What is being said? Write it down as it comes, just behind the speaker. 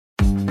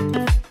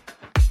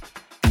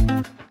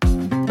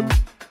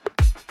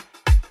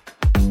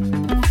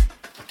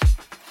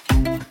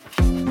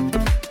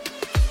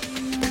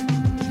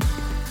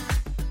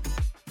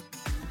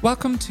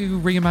Welcome to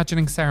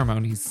Reimagining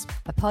Ceremonies.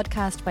 A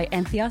podcast by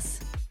Entheos.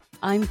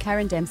 I'm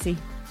Karen Dempsey.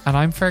 And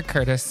I'm Fer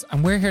Curtis,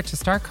 and we're here to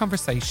start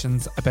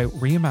conversations about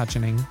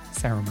reimagining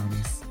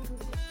ceremonies.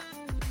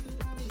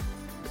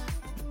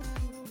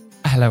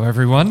 Hello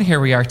everyone,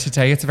 here we are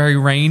today. It's a very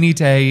rainy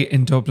day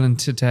in Dublin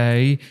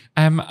today,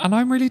 and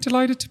I'm really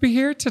delighted to be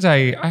here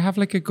today. I have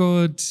like a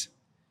good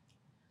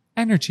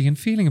energy and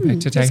feeling about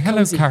today. Hello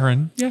cozy.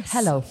 Karen. Yes.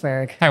 Hello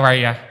Ferg. How are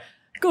you?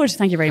 Good,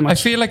 thank you very much. I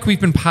feel like we've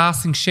been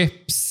passing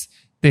ships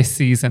this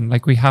season.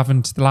 Like we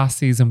haven't, the last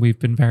season we've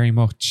been very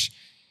much,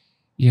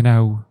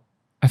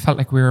 I felt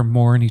like we were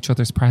more in each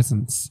other's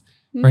presence.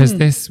 Whereas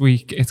this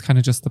week, it's kind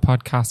of just the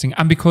podcasting.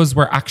 And because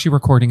we're actually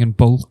recording in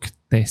bulk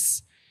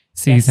this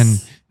season,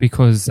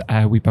 because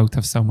we both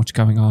have so much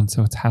going on,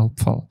 so it's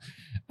helpful.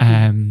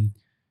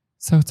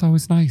 So it's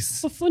always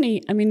nice. Well,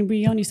 funny,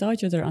 we only saw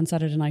each other on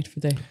Saturday night for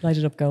the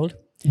Lighted Up Gold.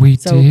 We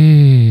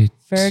did.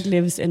 Ferg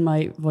lives in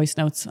my voice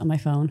notes on my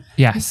phone.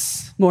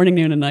 Yes. Morning,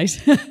 noon and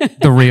night.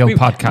 The real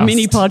podcast.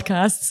 Mini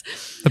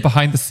podcasts. The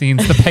behind the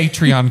scenes, the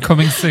Patreon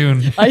coming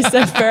soon. I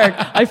said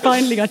Ferg, I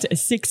finally got to a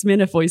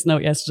 6-minute voice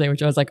note yesterday,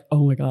 which I was like,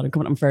 oh my God, I'm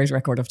coming on Ferg's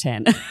record of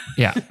 10.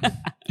 Yeah.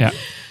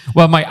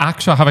 Well,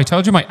 have I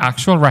told you my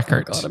actual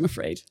record? Oh God, I'm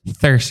afraid.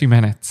 30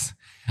 minutes.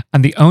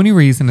 And the only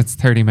reason it's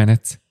 30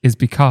 minutes is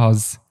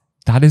because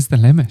that is the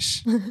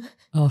limit.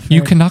 Oh, Ferg.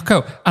 You cannot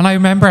go. And I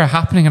remember it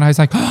happening and I was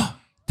like,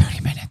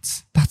 30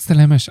 minutes. That's the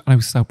limit. And I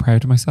was so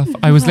proud of myself.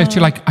 I was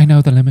literally like, I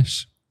know the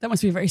limit. That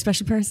must be a very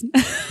special person.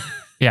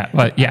 Yeah,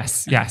 well,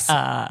 yes.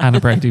 Anna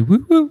Brady,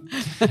 woo woo.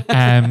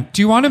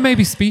 Do you want to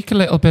maybe speak a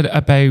little bit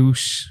about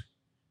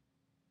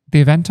the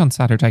event on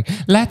Saturday?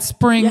 Let's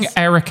bring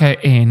Erica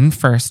in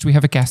first. We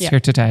have a guest here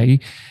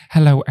today.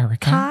 Hello,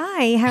 Erica.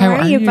 Hi, how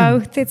are you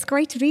both? It's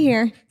great to be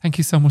here. Thank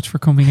you so much for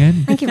coming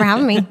in. Thank you for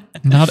having me.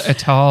 Not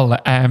at all.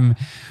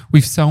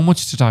 We've so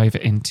much to dive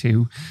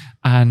into,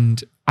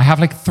 and I have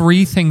like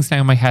 3 things now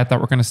in my head that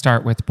we're going to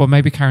start with. But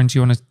maybe Karen, do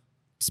you want to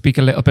speak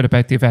a little bit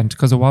about the event,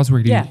 because it was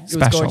really special. It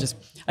was gorgeous.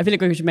 I feel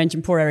like we should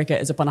mention poor Erica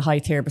is up on a high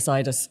tier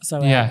beside us.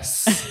 So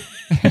yes,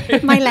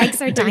 my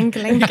legs are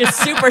dangling. It's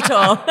super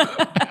tall.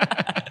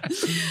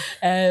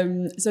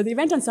 So the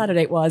event on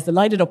Saturday was the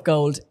Lighted Up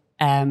Gold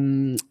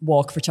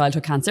walk for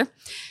childhood cancer.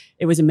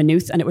 It was in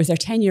Maynooth, and it was their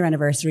 10-year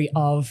anniversary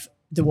of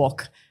the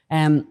walk.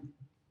 Of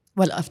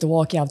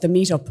the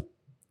meetup.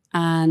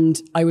 And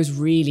I was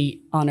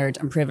really honoured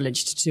and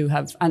privileged to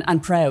have,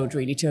 and proud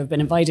really, to have been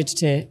invited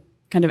to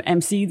kind of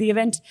MC the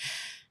event.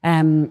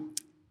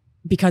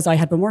 Because I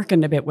had been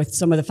working a bit with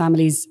some of the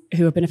families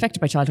who have been affected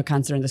by childhood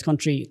cancer in this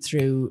country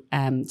through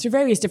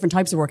various different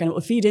types of work. And it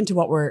will feed into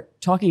what we're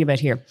talking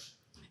about here.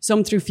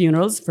 Some through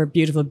funerals for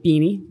beautiful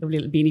Beanie, the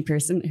little Beanie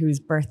person whose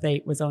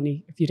birthday was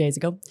only a few days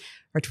ago,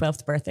 her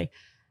 12th birthday.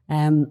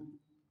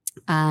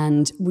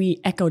 And we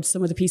echoed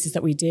some of the pieces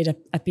that we did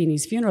at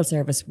Beanie's funeral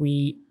service.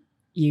 We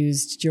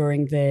used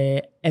during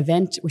the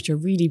event, which are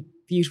really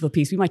beautiful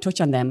piece. We might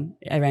touch on them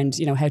around,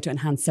 how to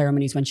enhance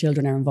ceremonies when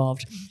children are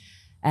involved.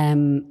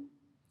 And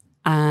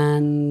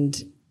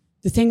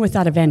the thing with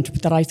that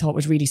event that I thought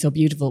was really so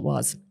beautiful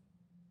was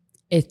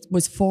it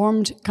was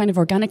formed, kind of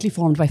organically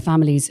formed by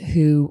families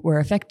who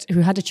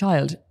had a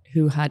child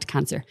who had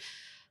cancer.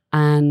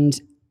 And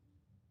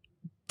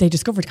they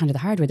discovered kind of the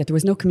hard way that there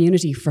was no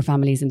community for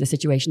families in this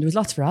situation. There was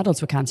lots for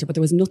adults with cancer, but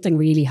there was nothing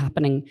really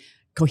happening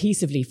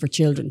cohesively for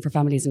children, for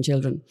families and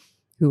children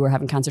who were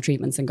having cancer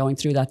treatments and going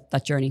through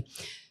that journey.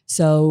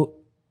 So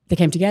they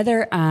came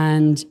together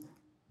and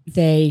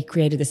they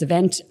created this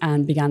event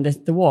and began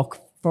the walk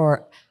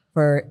for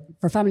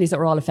families that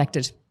were all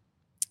affected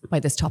by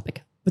this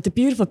topic. But the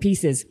beautiful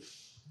piece is,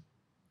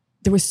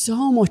 there was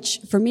so much,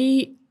 for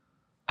me,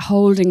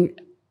 holding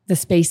the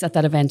space at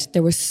that event,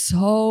 there was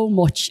so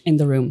much in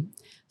the room,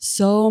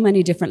 so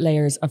many different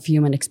layers of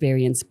human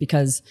experience,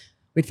 because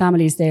we had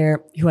families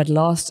there who had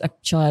lost a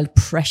child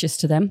precious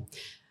to them.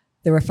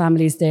 There were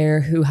families there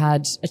who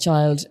had a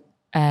child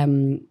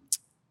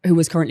who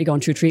was currently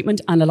going through treatment,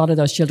 and a lot of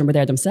those children were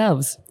there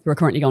themselves who were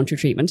currently going through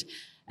treatment,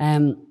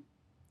 and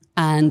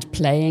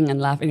playing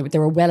and laughing. They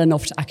were well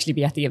enough to actually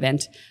be at the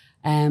event.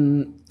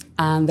 And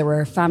there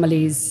were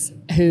families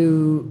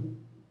who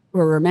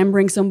were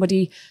remembering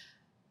somebody.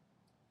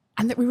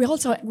 And we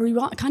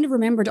kind of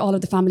remembered all of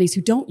the families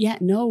who don't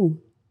yet know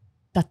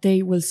that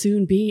they will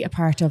soon be a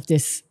part of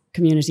this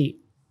community,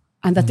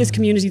 and that this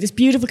community, this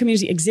beautiful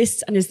community,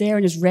 exists and is there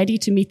and is ready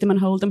to meet them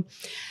and hold them.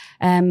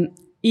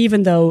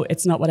 Even though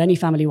it's not what any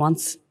family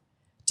wants,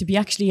 to be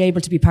actually able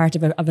to be part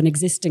of an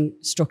existing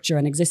structure,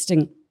 an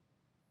existing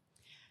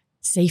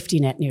safety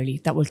net nearly,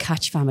 that will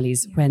catch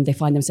families when they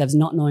find themselves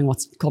not knowing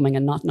what's coming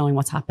and not knowing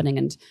what's happening.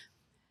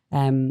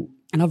 And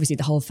obviously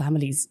the whole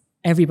family's,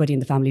 everybody in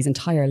the family's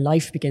entire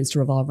life begins to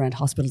revolve around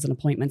hospitals and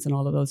appointments and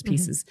all of those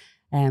pieces.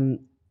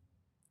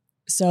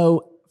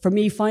 So for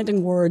me,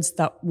 finding words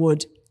that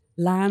would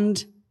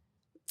land,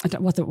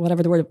 that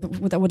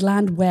would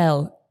land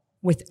well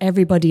with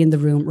everybody in the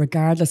room,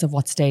 regardless of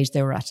what stage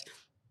they were at.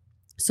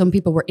 Some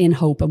people were in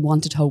hope and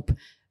wanted hope.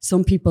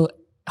 Some people,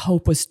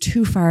 hope was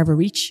too far of a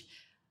reach.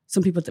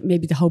 Some people that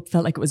maybe the hope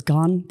felt like it was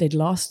gone. They'd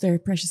lost their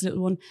precious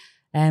little one.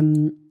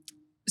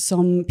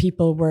 Some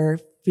people were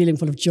feeling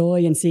full of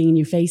joy and seeing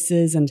new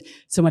faces, and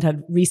someone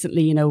had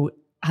recently,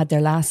 had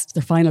their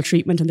final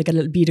treatment, and they got a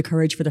little bead of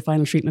courage for their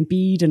final treatment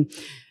bead, and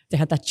they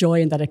had that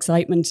joy and that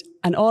excitement,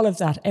 and all of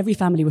that. Every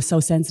family was so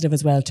sensitive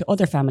as well to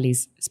other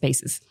families'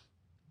 spaces.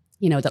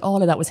 That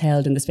all of that was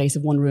held in the space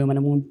of one room and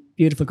in one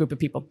beautiful group of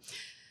people.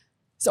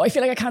 So I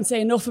feel like I can't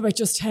say enough about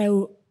just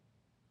how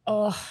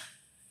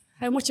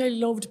much I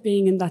loved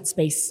being in that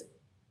space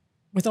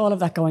with all of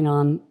that going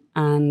on,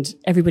 and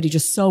everybody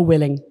just so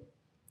willing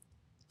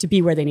to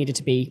be where they needed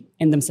to be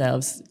in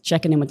themselves,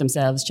 checking in with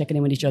themselves, checking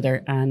in with each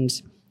other, and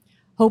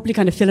hopefully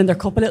kind of filling their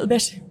cup a little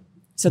bit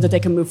so that they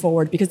can move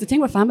forward. Because the thing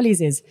with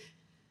families is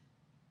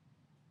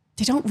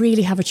they don't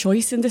really have a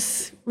choice in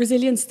this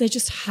resilience. They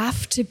just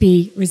have to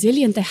be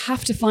resilient. They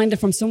have to find it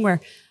from somewhere.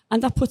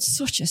 And that puts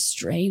such a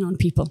strain on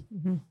people.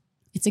 Mm-hmm.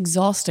 It's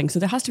exhausting. So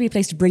there has to be a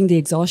place to bring the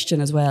exhaustion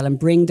as well, and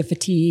bring the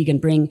fatigue,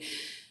 and bring,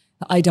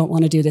 I don't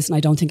want to do this and I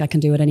don't think I can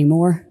do it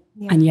anymore.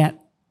 Yeah. And yet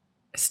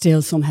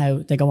still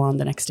somehow they go on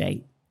the next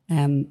day.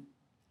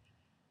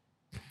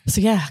 So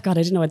yeah, God,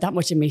 I didn't know that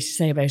much in me to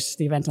say about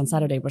the event on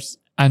Saturday, but...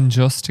 And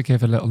just to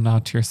give a little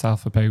nod to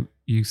yourself about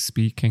you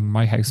speaking,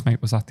 my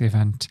housemate was at the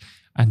event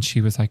and she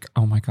was like,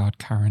 oh my God,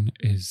 Karen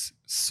is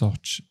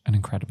such an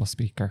incredible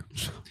speaker.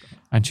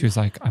 And she was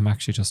like, I'm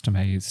actually just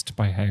amazed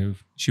by how...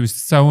 She was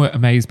so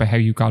amazed by how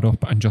you got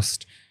up and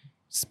just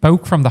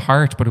spoke from the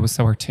heart, but it was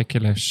so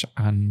articulate,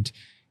 and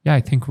yeah,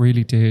 I think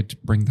really did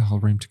bring the whole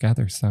room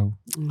together. So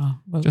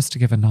just to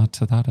give a nod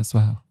to that as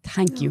well.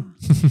 Thank you.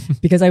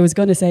 Because I was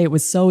going to say it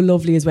was so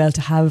lovely as well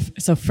to have,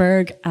 so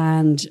Ferg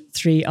and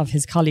 3 of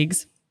his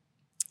colleagues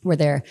were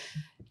there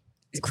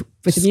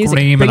with the music.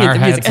 Screaming our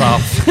heads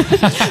off.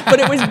 But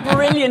it was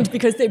brilliant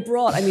because they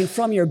brought,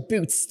 from your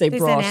boots,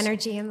 There's an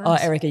energy in that. Oh,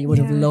 Erica, you would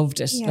have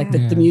loved it. Yeah. Like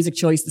the music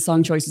choice, the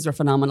song choices were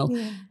phenomenal.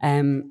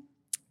 Yeah.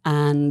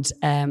 And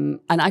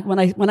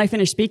when I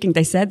finished speaking,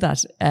 they said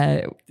that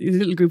the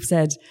little group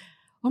said,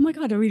 "Oh my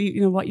God, I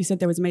really, what you said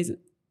there was amazing."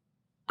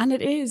 And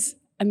it is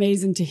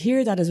amazing to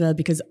hear that as well,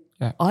 because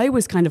I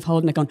was kind of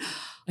holding it, going,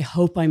 I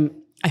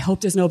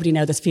hope there's nobody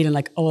now that's feeling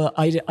like, oh,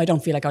 I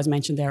don't feel like I was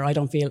mentioned there. I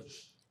don't feel,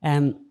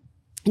 and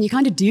you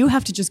kind of do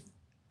have to just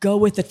go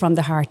with it from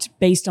the heart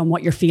based on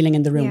what you're feeling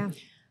in the room. Yeah.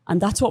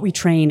 And that's what we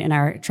train in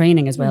our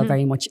training as well,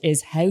 very much,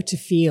 is how to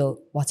feel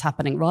what's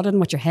happening rather than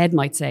what your head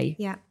might say.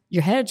 Yeah.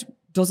 Your head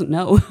doesn't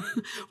know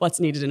what's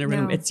needed in a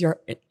room. No. It's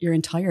your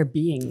entire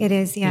being. It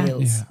is,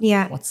 feels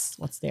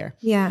what's there.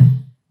 Yeah.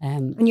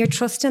 And you're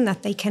trusting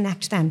that they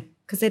connect then,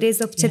 because it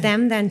is up to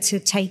them then to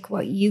take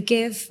what you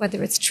give,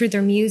 whether it's through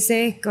their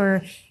music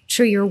or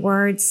through your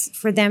words,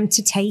 for them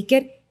to take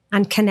it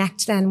and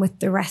connect then with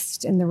the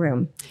rest in the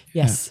room.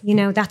 Yes.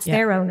 That's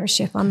their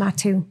ownership on that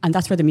too. And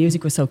that's where the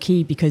music was so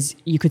key, because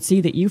you could see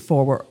that you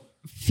 4 were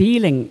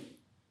feeling,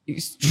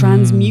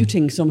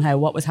 transmuting somehow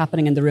what was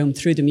happening in the room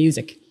through the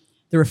music.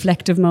 The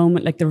reflective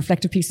moment, like the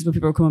reflective pieces when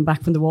people were coming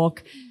back from the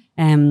walk.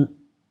 And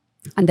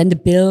then the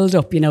build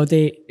up,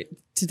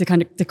 to the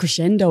kind of the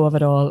crescendo of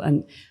it all.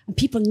 And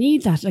people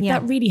need that.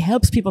 That really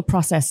helps people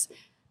process.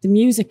 The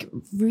music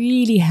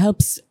really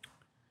helps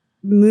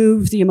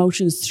move the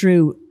emotions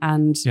through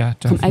and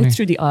come out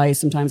through the eyes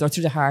sometimes, or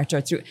through the heart, or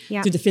through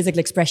the physical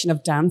expression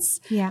of dance.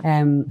 Yeah.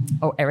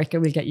 Erica,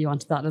 we'll get you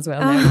onto that as well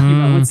now in a few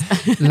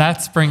moments.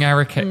 Let's bring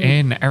Erica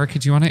in. Erica,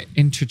 do you want to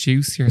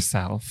introduce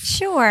yourself?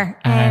 Sure.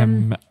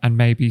 And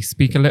maybe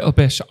speak a little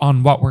bit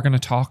on what we're going to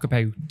talk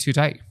about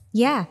today.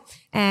 Yeah.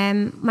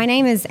 My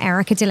name is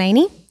Erica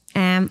Delaney.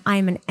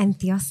 I'm an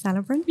Entheos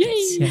celebrant.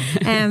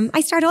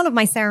 I start all of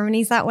my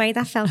ceremonies that way.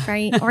 That felt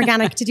very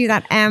organic to do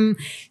that.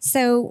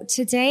 So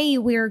today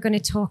we're going to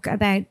talk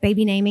about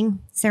baby naming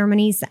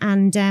ceremonies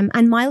and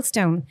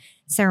milestone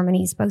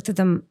ceremonies. Both of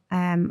them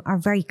are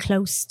very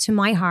close to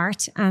my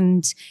heart.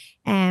 And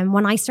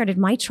when I started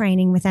my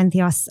training with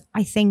Entheos,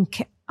 I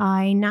think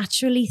I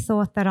naturally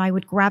thought that I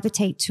would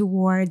gravitate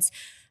towards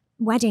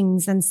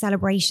weddings and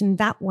celebration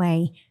that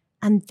way.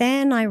 And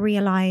then I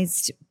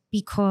realized,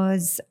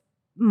 because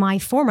my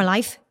former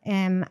life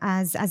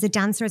as a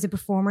dancer, as a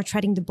performer,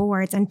 treading the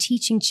boards and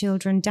teaching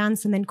children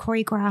dance and then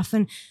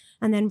choreographing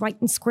and then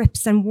writing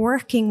scripts and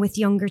working with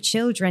younger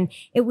children,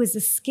 it was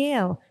a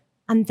skill.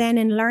 And then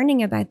in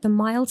learning about the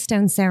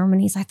milestone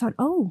ceremonies, I thought,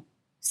 oh,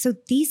 so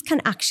these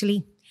can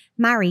actually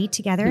marry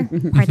together,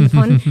 pardon the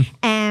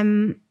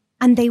pun,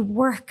 and they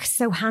work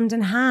so hand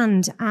in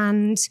hand.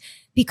 And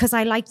because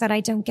I like that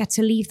I don't get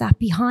to leave that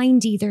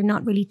behind either,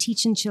 not really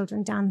teaching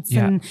children dance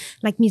and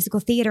like musical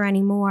theatre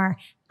anymore.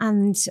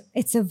 And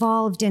it's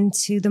evolved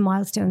into the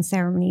milestone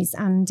ceremonies,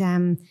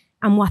 and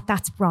what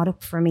that's brought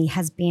up for me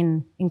has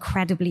been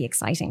incredibly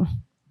exciting.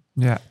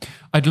 Yeah.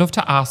 I'd love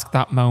to ask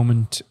that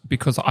moment,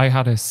 because I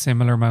had a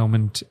similar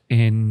moment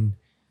in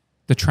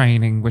the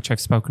training, which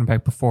I've spoken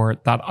about before,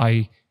 that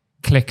I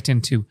clicked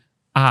into,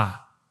 I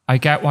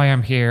get why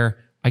I'm here.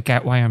 I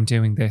get why I'm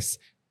doing this.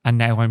 And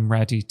now I'm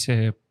ready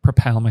to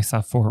propel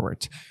myself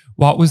forward.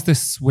 What was the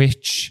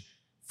switch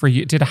for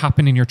you? Did it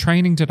happen in your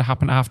training? Did it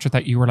happen after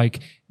that? You were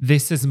like,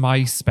 this is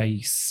my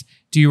space.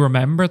 Do you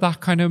remember that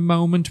kind of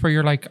moment where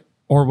you're like,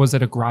 or was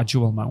it a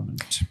gradual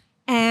moment?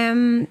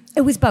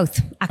 It was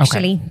both,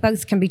 actually. Okay.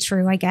 Both can be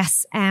true, I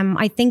guess.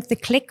 I think the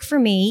click for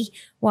me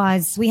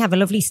was, we have a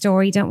lovely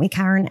story, don't we,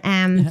 Karen?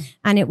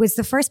 And it was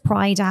the first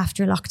Pride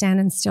after lockdown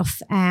and stuff.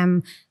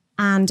 And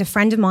a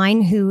friend of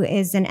mine who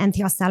is an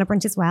Entheos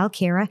celebrant as well,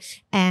 Ciara,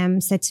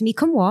 said to me,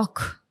 come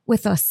walk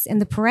with us in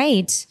the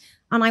parade.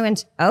 And I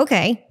went,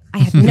 okay. I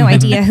had no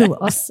idea who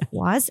us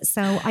was.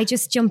 So I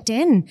just jumped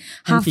in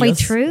halfway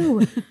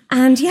through.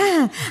 And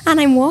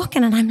I'm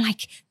walking and I'm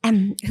like,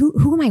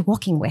 who am I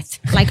walking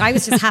with? Like, I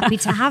was just happy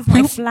to have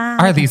my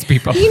flag. Are these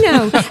people? You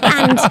know,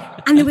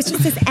 and there was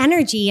just this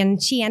energy, and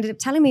she ended up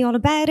telling me all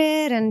about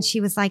it. And she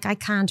was like, I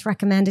can't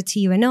recommend it to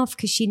you enough,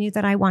 because she knew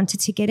that I wanted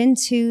to get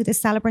into the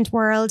celebrant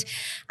world.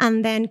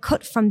 And then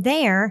cut from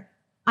there,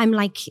 I'm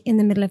like in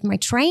the middle of my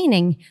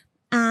training.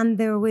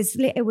 And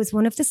it was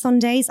one of the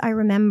Sundays I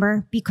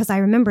remember, because I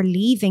remember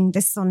leaving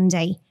the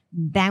Sunday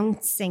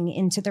bouncing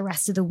into the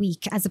rest of the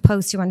week, as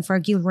opposed to, and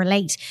Ferg, you'll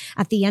relate,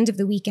 at the end of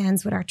the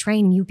weekends with our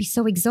training, you'd be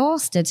so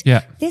exhausted.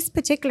 Yeah. This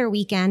particular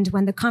weekend,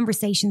 when the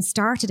conversation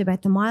started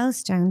about the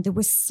milestone, there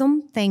was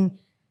something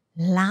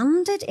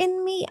landed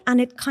in me, and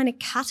it kind of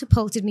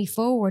catapulted me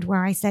forward,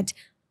 where I said,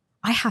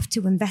 I have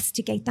to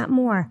investigate that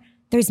more.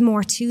 There's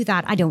more to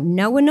that. I don't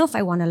know enough.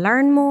 I want to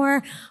learn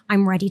more.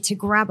 I'm ready to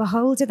grab a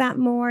hold of that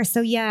more.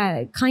 So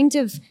yeah, kind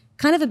of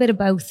a bit of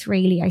both,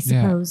 really, I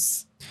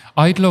suppose. Yeah.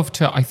 I'd love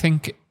to. I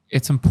think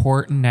it's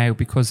important now,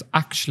 because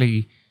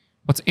actually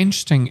what's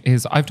interesting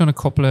is I've done a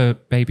couple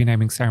of baby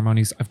naming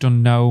ceremonies. I've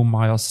done no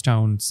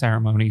milestone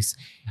ceremonies.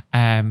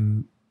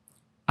 And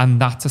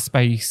that's a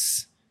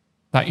space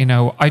that, you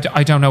know, I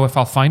don't know if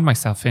I'll find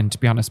myself in, to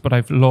be honest, but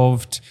I've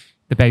loved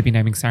the baby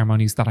naming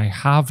ceremonies that I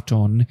have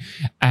done.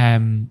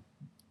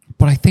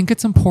 But I think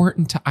it's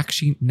important to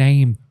actually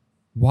name,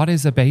 what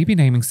is a baby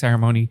naming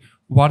ceremony?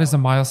 What is a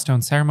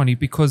milestone ceremony?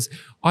 Because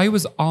I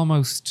was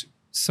almost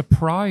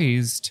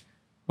surprised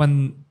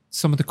when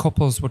some of the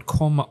couples would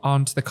come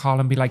onto the call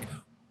and be like,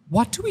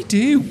 what do we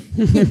do?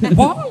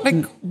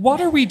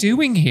 What are we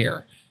doing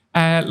here?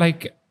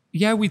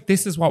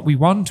 This is what we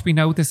want. We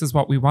know this is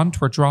what we want.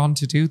 We're drawn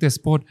to do this,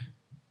 but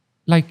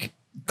like,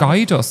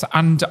 guide us.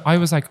 And I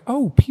was like,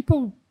 oh,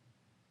 people,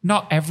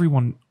 not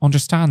everyone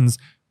understands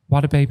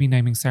what a baby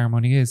naming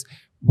ceremony is.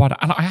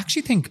 And I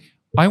actually think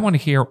I want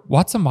to hear,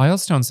 what's a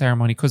milestone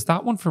ceremony? Because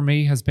that one for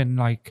me has been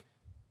like,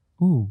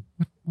 ooh,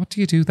 what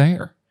do you do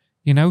there?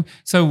 You know?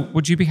 So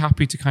would you be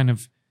happy to kind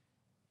of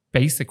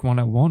basic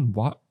 101,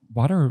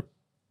 what are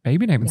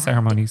baby naming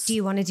ceremonies? Do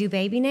you want to do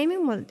baby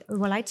naming?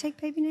 Will I take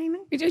baby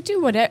naming? We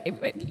do whatever.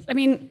 I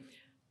mean,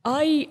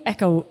 I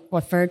echo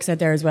what Ferg said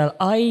there as well.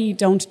 I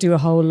don't do a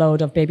whole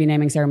load of baby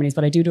naming ceremonies,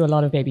 but I do a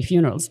lot of baby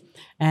funerals.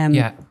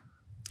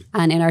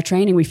 And in our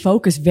training, we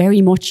focus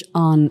very much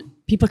on,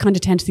 people kind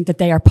of tend to think that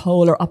they are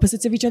polar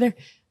opposites of each other.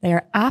 They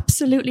are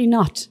absolutely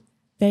not.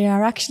 They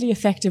are actually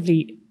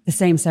effectively the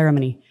same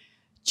ceremony,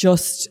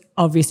 just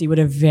obviously with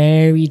a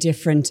very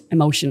different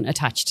emotion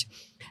attached,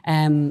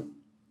 and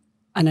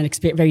a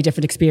very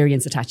different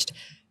experience attached.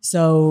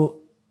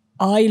 So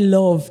I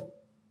love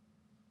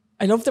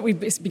that we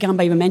began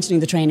by even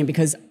mentioning the training,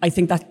 because I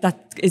think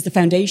that is the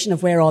foundation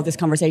of where all this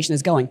conversation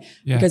is going.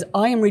 Yeah. Because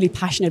I am really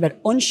passionate about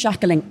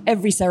unshackling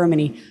every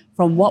ceremony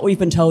from what we've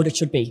been told it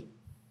should be.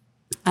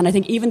 And I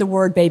think even the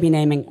word baby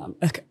naming,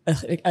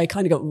 I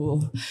kind of go,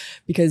 whoa,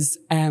 because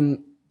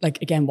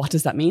again, what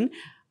does that mean?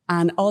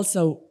 And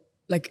also,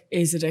 like,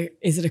 is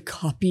it a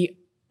copy?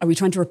 Are we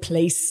trying to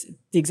replace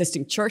the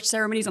existing church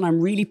ceremonies? And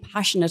I'm really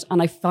passionate, and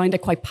I find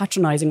it quite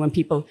patronizing when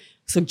people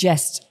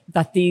suggest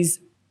that these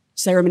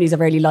ceremonies of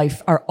early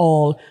life are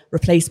all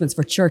replacements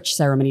for church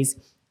ceremonies,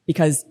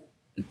 because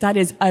that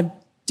is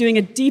doing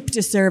a deep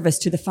disservice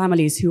to the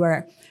families who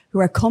are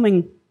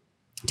coming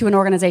to an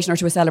organisation or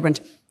to a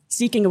celebrant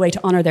seeking a way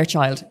to honour their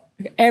child.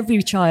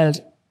 Every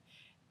child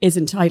is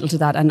entitled to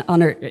that, and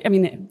honour, I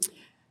mean,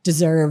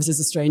 deserves is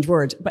a strange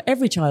word, but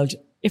every child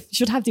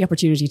should have the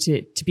opportunity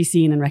to be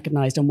seen and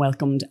recognised and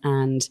welcomed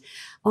and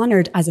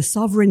honoured as a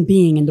sovereign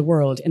being in the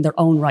world in their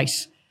own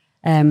right.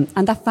 And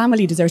that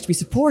family deserves to be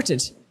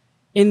supported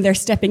in their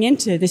stepping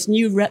into this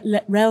new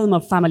realm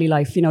of family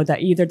life, you know, that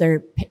either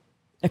they're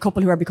a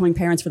couple who are becoming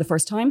parents for the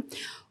first time,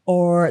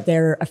 or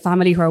they're a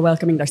family who are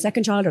welcoming their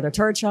second child or their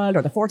third child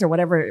or the fourth or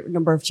whatever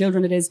number of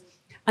children it is.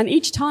 And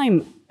each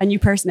time a new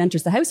person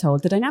enters the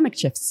household, the dynamic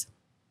shifts.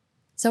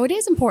 So it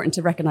is important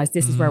to recognise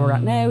this is where we're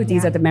at now.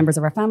 These are the members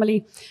of our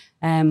family.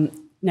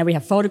 Now we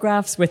have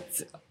photographs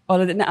with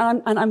all of it.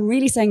 And I'm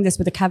really saying this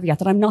with a caveat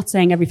that I'm not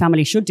saying every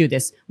family should do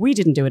this. We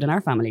didn't do it in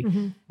our family.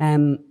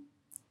 Mm-hmm.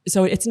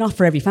 So it's not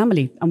for every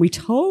family. And we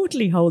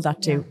totally hold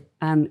that too.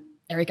 And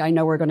Eric, I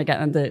know we're going to get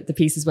on the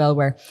piece as well,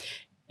 where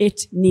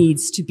it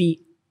needs to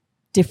be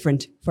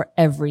different for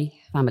every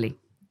family.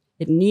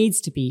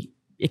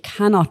 It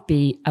cannot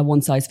be a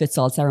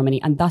one-size-fits-all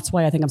ceremony. And that's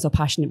why I think I'm so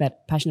passionate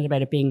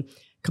about it being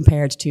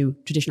compared to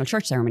traditional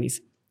church ceremonies.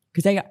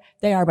 Because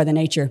they are by the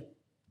nature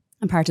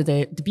And part of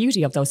the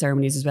beauty of those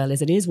ceremonies as well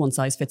is it is one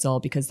size fits all,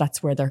 because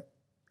that's where they're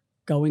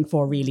going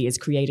for, really, is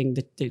creating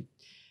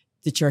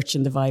the church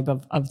and the vibe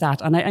of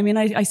that. And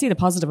I see the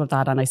positive of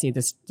that, and I see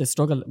the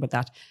struggle with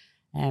that.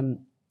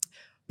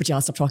 But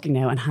I'll stop talking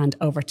now and hand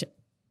over to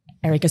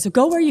Erica. So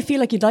go where you feel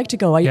like you'd like to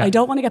go. I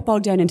don't want to get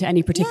bogged down into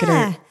any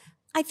particular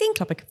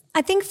topic.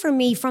 I think for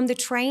me, from the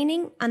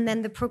training and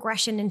then the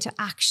progression into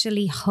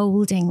actually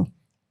holding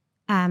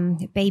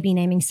baby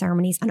naming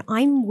ceremonies, and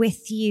I'm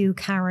with you,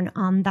 Karen,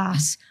 on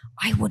that.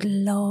 I would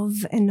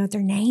love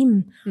another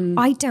name.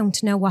 I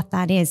don't know what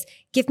that is.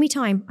 Give me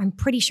time. I'm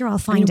pretty sure I'll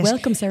find it.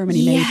 Welcome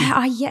ceremony, maybe.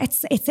 Yeah,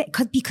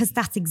 because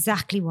that's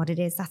exactly what it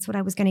is. That's what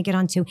I was going to get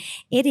onto.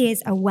 It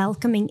is a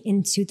welcoming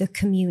into the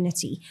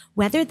community,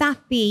 whether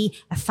that be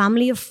a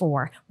family of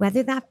 4,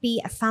 whether that be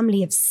a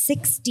family of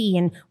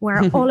 16,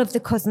 where all of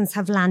the cousins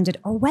have landed,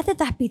 or whether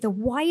that be the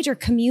wider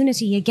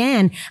community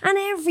again, and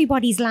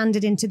everybody's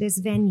landed into this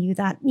venue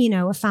that,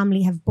 a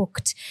family have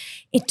booked.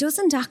 It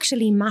doesn't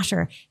actually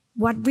matter.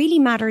 What really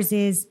matters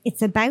is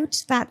it's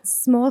about that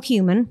small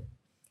human,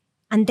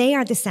 and they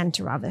are the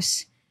center of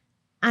it.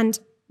 And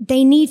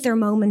they need their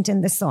moment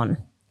in the sun.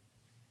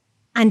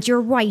 And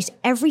you're right,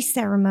 every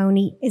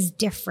ceremony is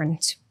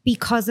different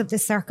because of the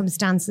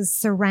circumstances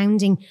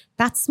surrounding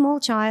that small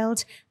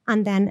child,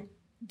 and then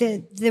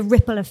the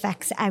ripple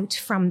effects out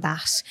from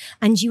that.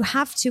 And you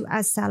have to,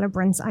 as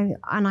celebrants,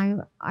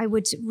 I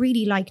would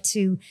really like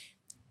to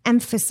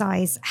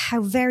emphasize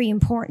how very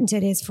important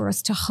it is for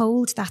us to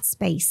hold that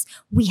space.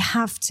 We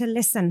have to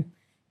listen.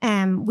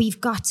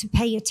 We've got to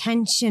pay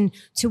attention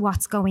to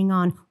what's going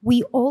on.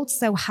 We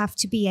also have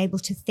to be able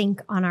to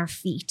think on our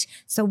feet.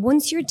 So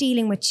once you're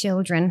dealing with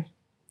children,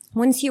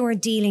 once you are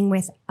dealing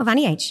with of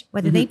any age,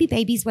 whether they be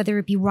babies, whether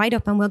it be right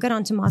up, and we'll get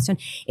on to Milestone,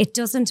 it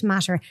doesn't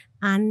matter.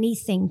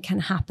 Anything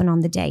can happen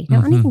on the day.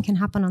 Now, anything can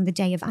happen on the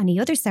day of any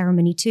other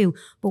ceremony too,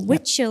 but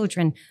with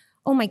children,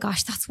 oh my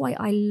gosh, that's why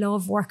I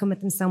love working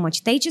with them so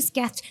much. They just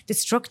get the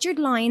structured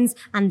lines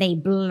and they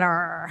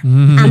blur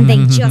and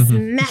they just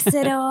mess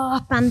it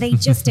up and they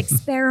just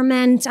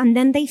experiment, and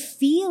then they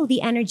feel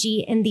the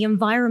energy in the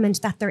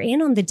environment that they're in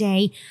on the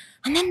day,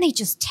 and then they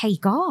just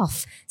take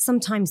off.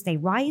 Sometimes they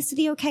rise to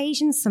the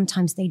occasion,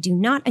 sometimes they do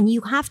not, and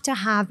you have to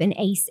have an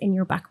ace in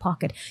your back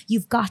pocket.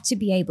 You've got to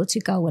be able to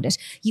go with it.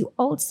 You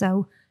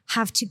also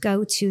have to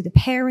go to the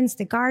parents,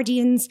 the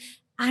guardians,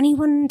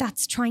 anyone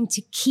that's trying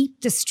to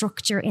keep the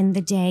structure in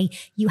the day.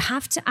 You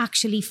have to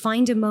actually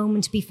find a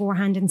moment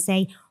beforehand and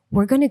say,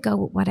 we're going to go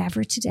with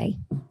whatever today.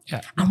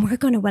 Yeah. And we're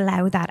going to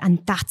allow that,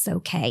 and that's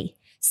okay.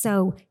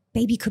 So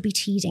baby could be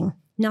teething,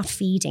 not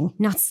feeding,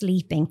 not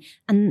sleeping.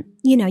 And,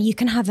 you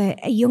can have a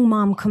young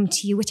mom come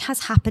to you, which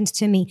has happened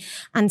to me,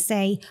 and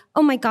say,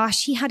 oh my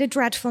gosh, he had a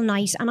dreadful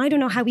night and I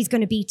don't know how he's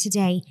going to be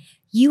today.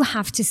 You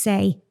have to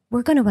say,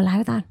 we're going to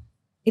allow that.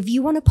 If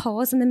you want to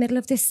pause in the middle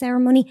of this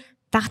ceremony,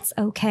 that's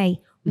okay.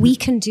 We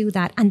can do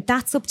that. And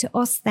that's up to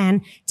us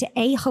then to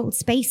hold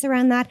space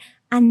around that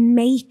and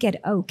make it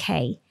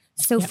okay.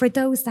 So for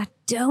those that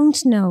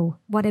don't know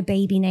what a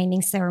baby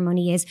naming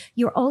ceremony is,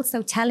 you're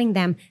also telling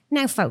them,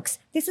 now folks,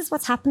 this is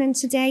what's happening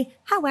today.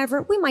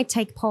 However, we might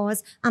take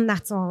pause, and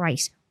that's all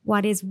right.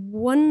 What is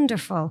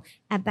wonderful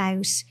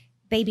about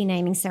baby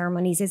naming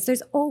ceremonies is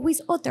there's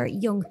always other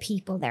young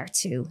people there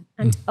too.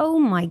 And oh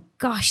my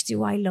gosh,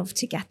 do I love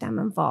to get them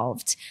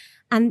involved.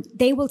 And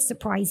they will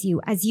surprise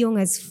you as young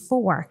as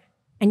 4.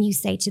 And you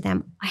say to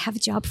them, I have a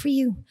job for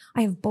you.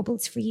 I have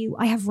bubbles for you.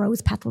 I have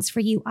rose petals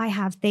for you.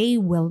 They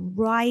will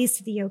rise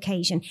to the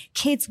occasion.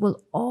 Kids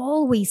will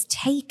always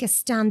take a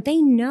stand. They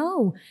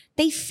know,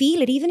 they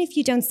feel it. Even if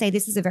you don't say,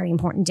 this is a very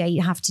important day,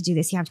 you have to do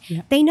this.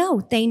 They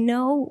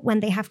know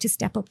when they have to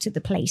step up to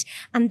the plate,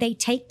 and they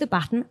take the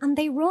baton and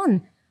they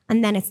run.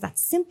 And then it's that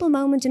simple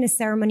moment in a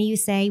ceremony you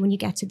say when you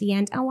get to the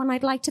end, oh, and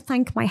I'd like to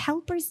thank my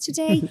helpers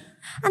today.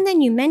 And then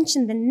you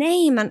mention the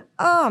name, and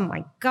oh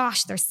my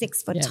gosh, they're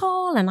 6 foot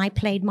tall, and I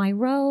played my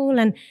role.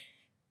 And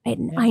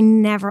I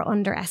never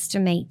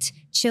underestimate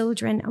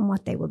children and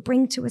what they will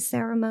bring to a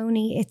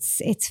ceremony.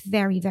 It's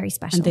very, very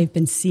special. And they've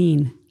been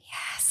seen.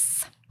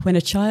 Yes. When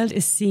a child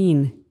is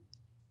seen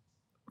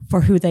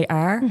for who they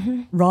are,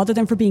 rather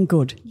than for being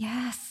good.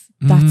 Yes.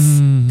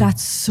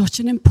 That's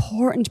such an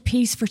important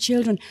piece for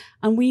children.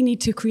 And we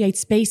need to create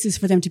spaces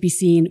for them to be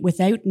seen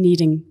without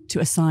needing to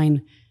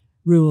assign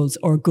rules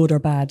or good or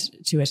bad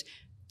to it,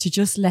 to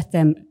just let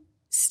them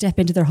step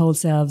into their whole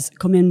selves,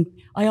 come in.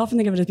 I often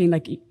think of it as being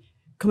like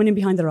coming in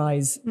behind their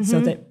eyes so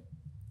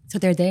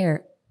they're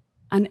there.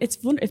 And it's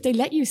fun if they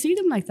let you see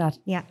them like that.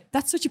 Yeah.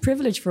 That's such a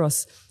privilege for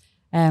us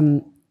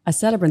as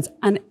celebrants.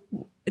 And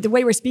the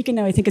way we're speaking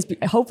now, I think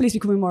hopefully it's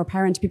becoming more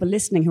apparent to people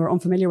listening who are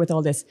unfamiliar with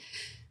all this.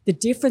 The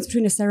difference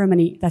between a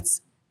ceremony that's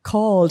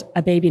called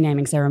a baby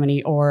naming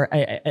ceremony or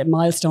a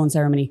milestone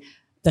ceremony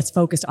that's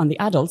focused on the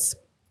adults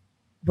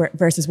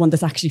versus one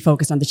that's actually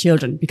focused on the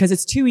children. Because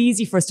it's too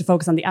easy for us to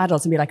focus on the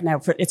adults and be like, now,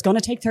 it's going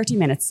to take 30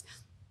 minutes.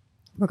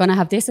 We're going to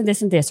have this and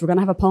this and this. We're going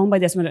to have a poem by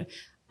this one.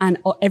 And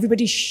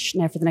everybody shh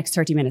now for the next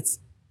 30 minutes.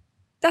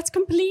 That's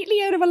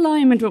completely out of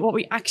alignment with what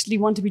we actually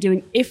want to be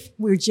doing if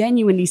we're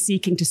genuinely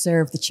seeking to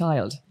serve the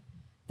child.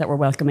 that we're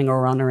welcoming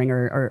or honouring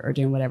or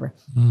doing whatever.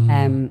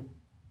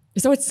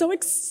 So it's so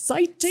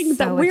exciting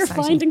that we're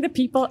finding the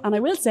people, and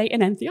I will say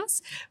in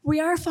Entheos, we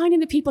are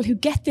finding the people who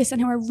get this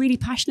and who are really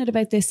passionate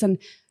about this and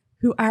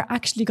who are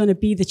actually going to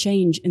be the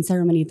change in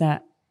ceremony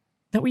that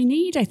we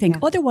need, I think.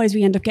 Yeah. Otherwise,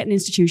 we end up getting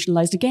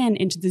institutionalized again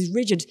into these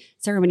rigid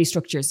ceremony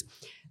structures.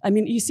 I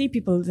mean, you see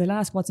people, they'll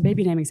ask, what's a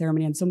baby naming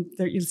ceremony? And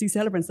you'll see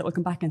celebrants that will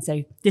come back and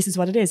say, this is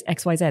what it is,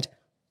 X, Y, Z.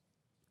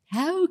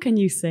 How can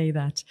you say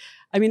that?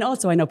 I mean,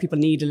 also, I know people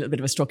need a little bit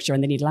of a structure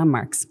and they need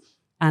landmarks.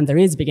 And there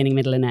is beginning,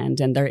 middle, and end.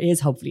 And there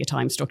is hopefully a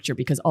time structure,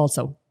 because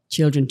also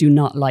children do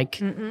not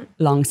like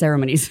long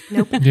ceremonies.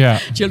 Nope. Yeah.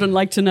 Children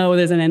like to know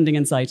there's an ending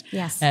in sight.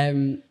 Yes.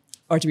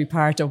 Or to be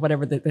part of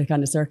whatever the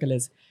kind of circle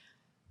is.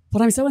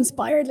 But I'm so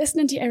inspired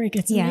listening to you, Erica.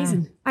 It's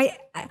amazing.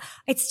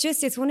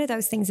 It's one of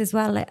those things as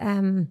well.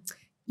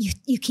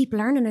 You keep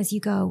learning as you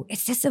go.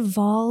 It's this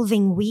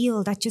evolving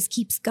wheel that just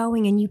keeps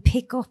going, and you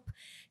pick up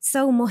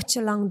so much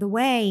along the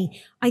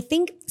way. I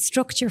think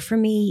structure for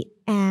me,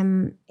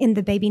 in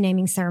the baby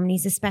naming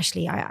ceremonies,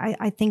 especially,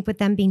 I think with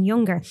them being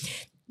younger,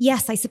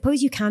 yes, I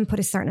suppose you can put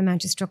a certain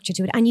amount of structure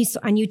to it,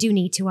 and you do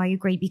need to. I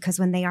agree, because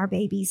when they are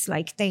babies,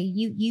 like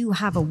you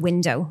have a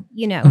window,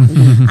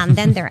 and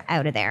then they're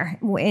out of there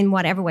in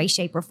whatever way,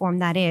 shape, or form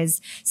that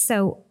is.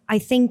 So I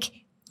think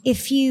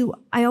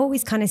I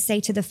always kind of say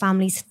to the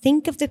families,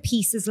 think of the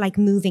pieces like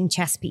moving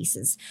chess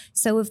pieces.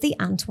 So if the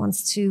aunt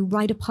wants to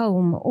write a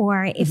poem,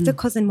 or if the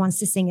cousin wants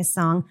to sing a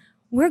song,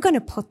 we're going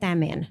to put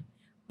them in.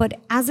 But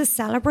as a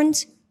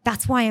celebrant,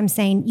 that's why I'm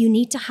saying you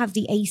need to have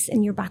the ace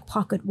in your back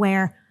pocket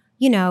where,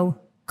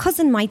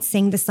 cousin might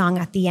sing the song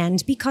at the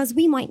end, because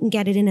we mightn't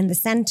get it in the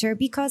center,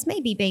 because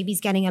maybe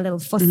baby's getting a little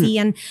fussy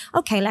and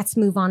okay, let's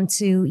move on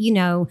to,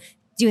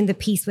 doing the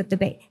piece with the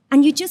baby.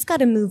 And you just got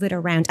to move it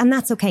around, and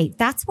that's okay.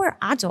 That's where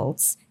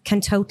adults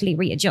can totally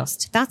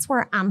readjust. That's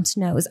where aunt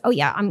knows, oh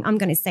yeah, I'm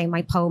going to say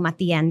my poem at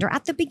the end or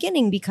at the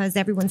beginning, because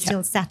everyone's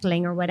still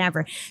settling or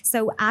whatever.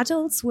 So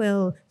adults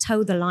will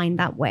toe the line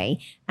that way,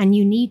 and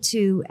you need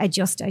to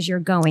adjust as you're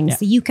going. Yeah.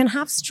 So you can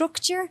have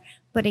structure,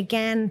 but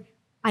again,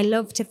 I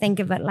love to think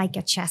of it like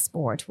a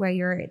chessboard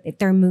where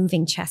they're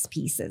moving chess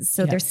pieces.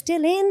 So they're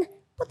still in,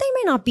 but they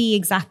may not be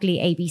exactly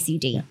A, B, C,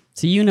 D. Yeah.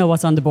 So you know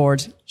what's on the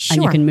board,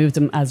 and you can move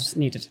them as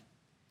needed.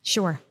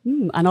 Sure.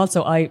 And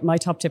also, my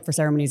top tip for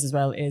ceremonies as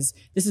well is,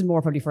 this is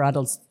more probably for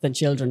adults than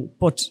children,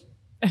 but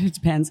it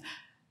depends.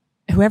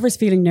 Whoever's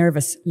feeling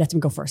nervous, let them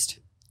go first.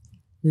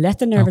 Let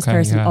the nervous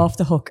person off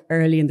the hook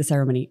early in the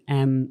ceremony,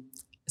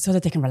 so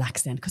that they can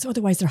relax then, because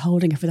otherwise they're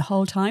holding it for the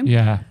whole time.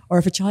 Yeah. Or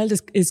if a child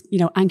is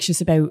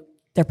anxious about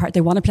their part,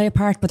 they want to play a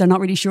part, but they're not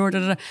really sure.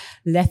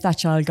 Let that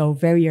child go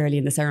very early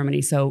in the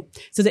ceremony. So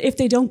that if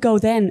they don't go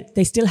then,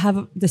 they still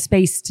have the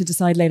space to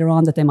decide later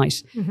on that they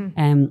might.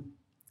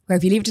 Where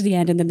if you leave it to the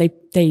end and then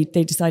they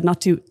decide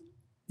not to,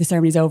 the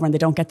ceremony's over and they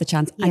don't get the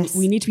chance. Yes. And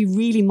we need to be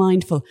really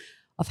mindful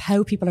of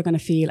how people are going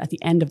to feel at the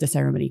end of the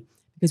ceremony,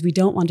 because we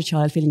don't want a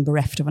child feeling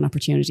bereft of an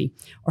opportunity,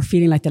 or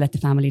feeling like they let the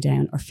family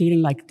down, or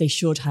feeling like they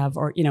should have,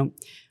 or,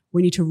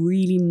 we need to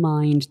really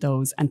mind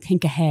those and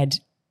think ahead,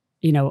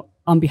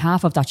 on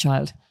behalf of that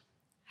child.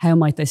 How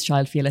might this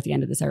child feel at the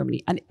end of the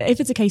ceremony? And if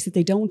it's a case that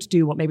they don't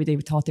do what maybe they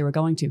thought they were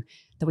going to,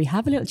 that we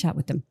have a little chat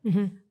with them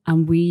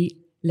and we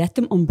let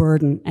them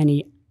unburden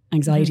any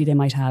anxiety they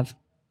might have.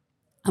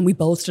 And we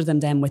bolster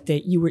them then with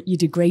you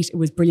did great, it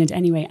was brilliant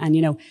anyway.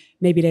 And,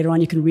 maybe later on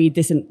you can read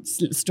this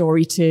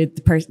story to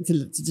the person, to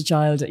the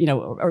child,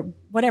 or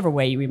whatever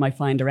way we might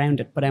find around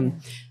it. But,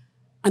 and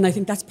I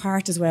think that's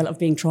part as well of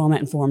being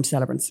trauma-informed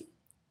celebrants.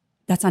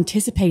 That's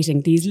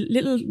anticipating these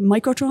little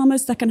micro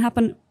traumas that can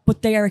happen,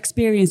 but they are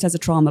experienced as a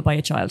trauma by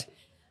a child.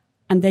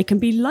 And they can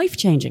be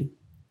life-changing.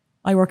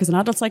 I work as an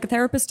adult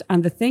psychotherapist,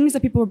 and the things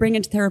that people will bring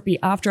into therapy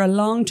after a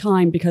long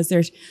time, because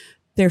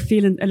they're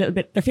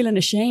feeling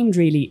ashamed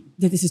really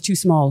that this is too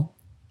small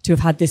to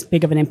have had this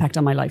big of an impact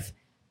on my life.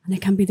 And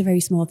it can be the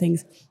very small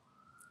things.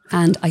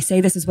 And I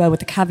say this as well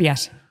with the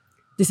caveat.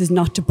 This is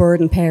not to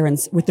burden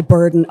parents with the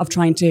burden of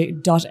trying to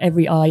dot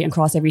every I and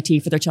cross every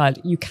T for their child.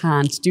 You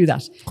can't do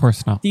that. Of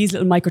course not. These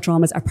little micro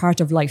traumas are part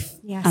of life,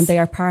 and they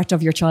are part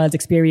of your child's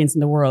experience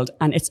in the world,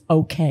 and it's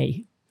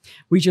okay.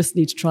 We just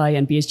need to try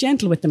and be as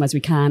gentle with them as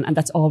we can, and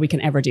that's all we can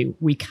ever do.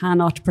 We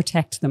cannot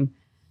protect them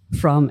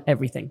from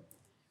everything.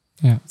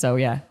 Yeah. So,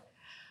 yeah.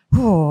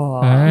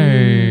 Oh.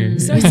 Hey.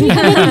 So I see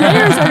how many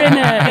layers are in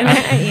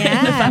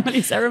a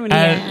family ceremony.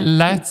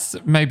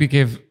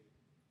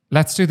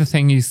 Let's do the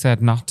thing you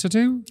said not to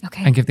do,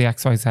 and give the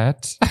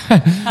XYZ.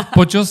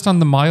 But just on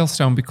the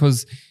milestone,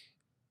 because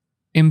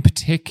in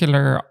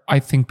particular, I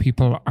think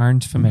people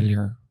aren't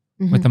familiar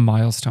with the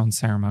milestone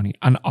ceremony.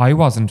 And I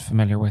wasn't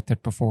familiar with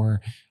it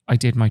before I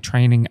did my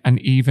training. And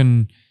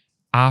even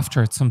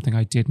after, it's something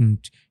I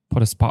didn't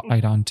put a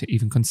spotlight on to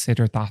even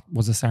consider that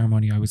was a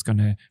ceremony I was going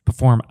to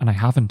perform. And I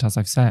haven't, as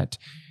I've said.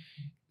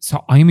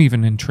 So I'm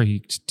even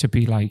intrigued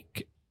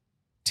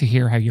to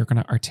hear how you're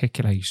going to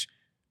articulate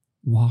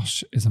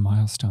what is a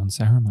milestone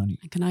ceremony.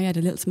 Can I add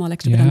a little small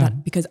extra bit on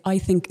that? Because I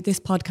think this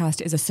podcast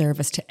is a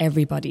service to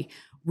everybody.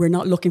 we're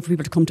not looking for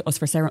people to come to us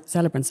for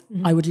celebrants.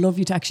 I would love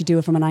you to actually do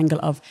it from an angle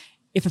of,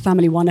 if a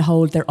family want to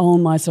hold their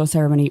own milestone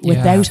ceremony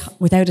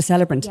without a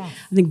celebrant, I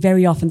think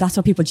very often that's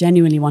what people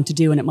genuinely want to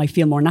do, and it might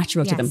feel more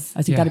natural to them.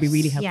 I think that'd be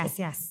really helpful.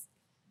 Yes.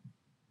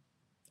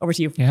 Over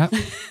to you. Yeah.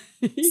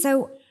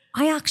 So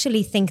I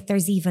actually think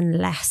there's even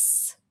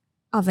less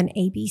of an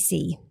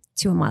ABC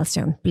to a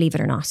milestone, believe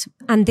it or not.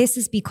 And this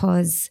is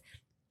because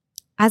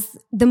as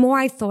the more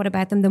I thought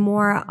about them, the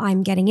more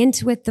I'm getting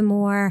into it, the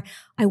more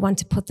I want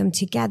to put them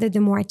together, the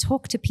more I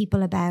talk to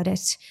people about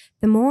it,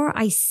 the more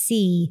I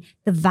see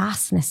the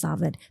vastness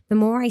of it, the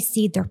more I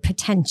see their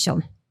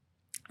potential.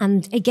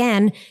 And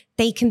again,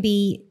 they can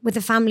be with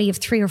a family of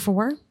 3 or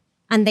 4,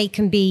 and they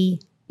can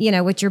be,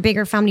 with your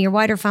bigger family or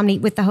wider family,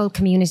 with the whole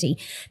community.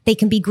 They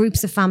can be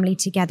groups of family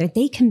together.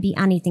 They can be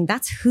anything.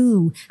 That's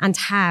who and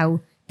how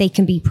they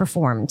can be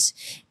performed.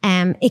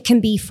 It can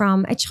be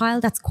from a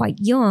child that's quite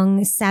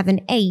young,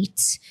 7,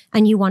 8,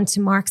 and you want to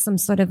mark some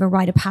sort of a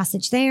rite of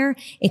passage there.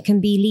 It can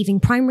be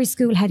leaving primary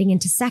school, heading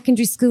into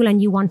secondary school,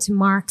 and you want to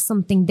mark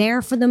something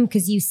there for them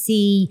because you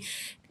see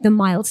the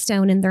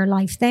milestone in their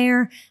life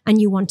there, and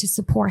you want to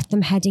support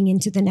them heading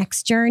into the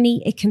next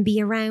journey. It can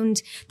be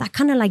around that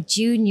kind of like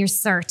junior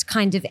cert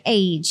kind of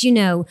age,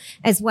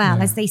 as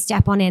well as they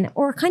step on in,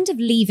 or kind of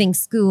leaving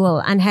school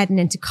and heading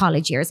into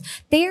college years.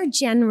 They're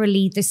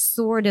generally the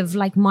sort of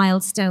like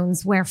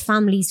milestones where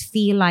families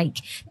feel like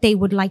they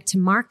would like to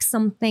mark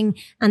something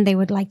and they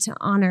would like to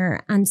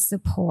honor and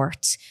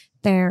support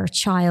their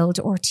child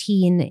or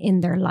teen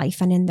in their life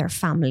and in their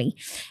family.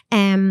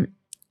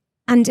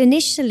 And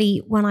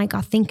initially, when I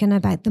got thinking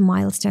about the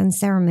milestone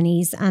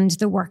ceremonies and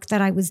the work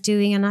that I was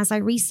doing, and as I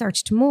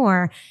researched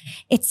more,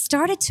 it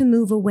started to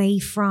move away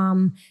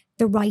from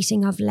the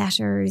writing of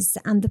letters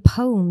and the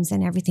poems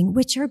and everything,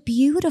 which are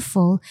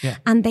beautiful,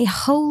 and they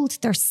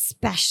hold their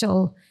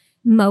special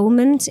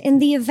moment in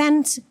the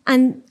event,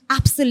 and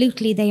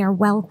absolutely they are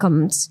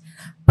welcomed.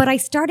 But I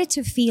started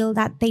to feel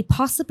that they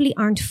possibly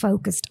aren't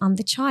focused on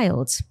the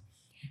child.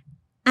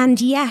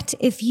 And yet,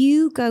 if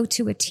you go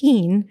to a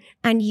teen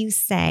and you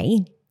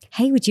say,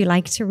 hey, would you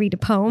like to read a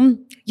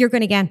poem? You're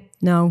going to get,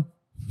 no.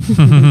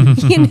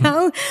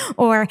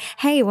 Or,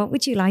 hey, what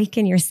would you like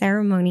in your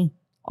ceremony?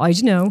 I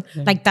don't know.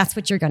 Yeah. Like, that's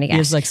what you're going to get.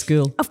 It's like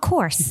school. Of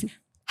course.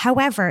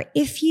 However,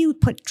 if you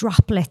put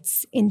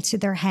droplets into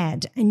their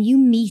head and you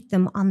meet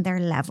them on their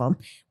level,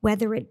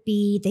 whether it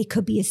be, they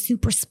could be a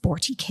super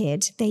sporty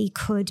kid, they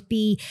could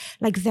be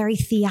like very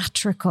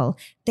theatrical,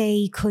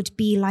 they could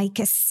be like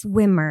a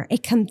swimmer,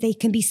 they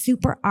can be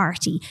super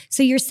arty.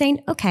 So you're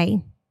saying,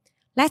 okay,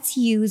 let's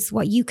use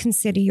what you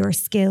consider your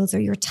skills or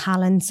your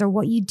talents or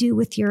what you do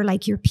with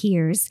your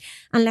peers,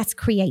 and let's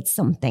create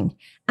something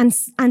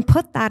and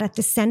put that at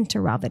the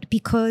center of it.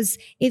 Because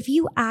if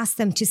you ask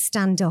them to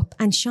stand up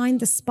and shine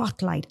the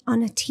spotlight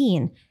on a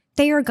teen,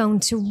 they are going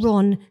to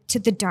run to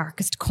the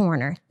darkest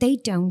corner. They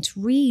don't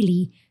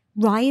really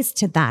rise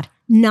to that,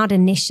 not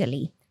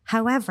initially.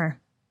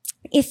 However,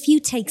 if you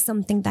take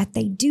something that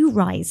they do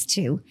rise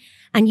to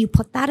and you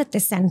put that at the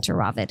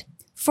center of it,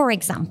 for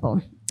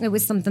example, it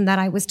was something that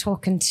I was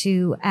talking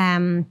to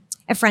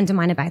a friend of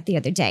mine about the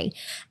other day,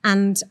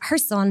 and her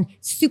son,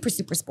 super,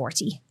 super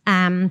sporty,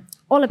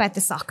 all about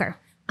the soccer.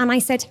 And I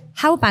said,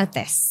 how about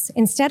this?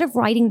 Instead of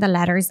writing the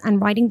letters and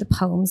writing the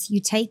poems,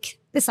 you take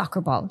the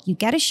soccer ball, you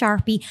get a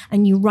Sharpie,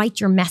 and you write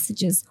your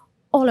messages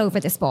all over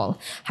this ball.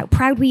 How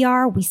proud we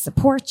are, we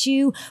support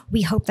you,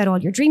 we hope that all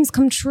your dreams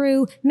come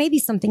true, maybe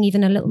something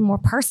even a little more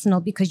personal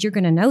because you're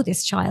going to know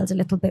this child a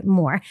little bit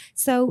more.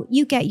 So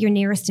you get your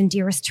nearest and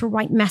dearest to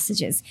write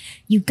messages.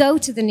 You go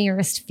to the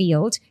nearest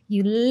field,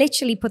 you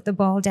literally put the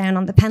ball down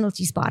on the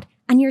penalty spot,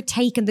 and you're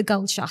taking the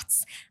goal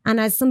shots. And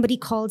as somebody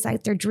calls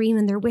out their dream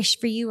and their wish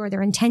for you or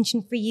their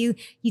intention for you,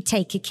 you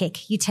take a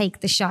kick, you take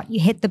the shot, you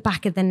hit the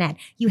back of the net,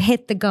 you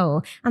hit the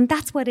goal. And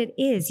that's what it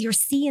is. You're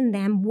seeing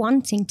them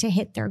wanting to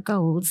hit their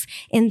goals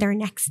in their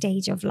next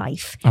stage of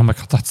life. Oh my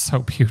God, that's so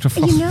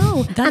beautiful.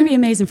 That'd be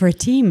amazing for a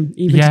team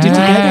even to do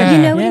together.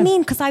 You know what I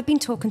mean? Because I've been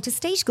talking to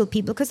stage school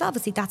people, because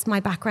obviously that's my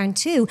background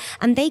too.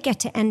 And they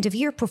get to end of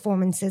year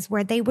performances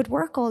where they would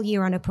work all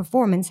year on a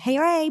performance. Hey,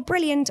 hooray,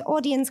 brilliant,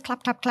 audience,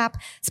 clap, clap, clap,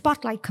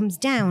 spotlight comes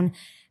down.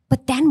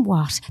 But then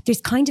what?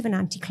 There's kind of an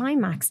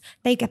anticlimax.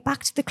 They get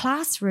back to the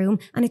classroom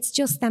and it's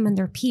just them and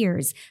their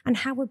peers. And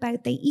how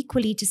about they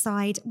equally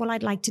decide, well,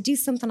 I'd like to do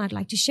something, I'd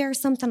like to share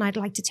something, I'd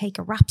like to take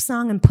a rap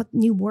song and put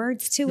new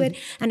words to it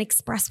and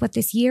express what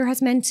this year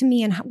has meant to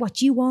me and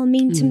what you all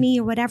mean to me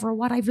or whatever,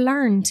 what I've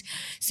learned.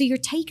 So you're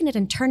taking it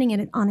and turning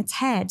it on its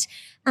head.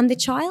 And the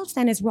child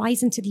then is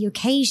rising to the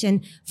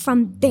occasion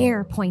from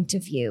their point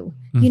of view.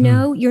 You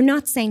know, you're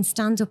not saying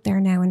stand up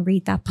there now and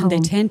read that poem.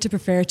 And they tend to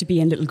prefer to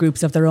be in little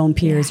groups of their own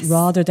peers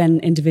rather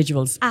than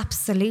individuals.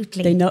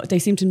 Absolutely. They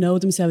seem to know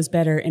themselves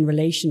better in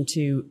relation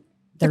to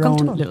their own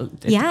little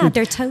group.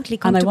 They're totally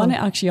comfortable. And I want to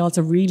actually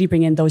also really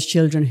bring in those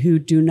children who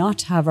do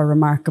not have a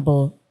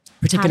remarkable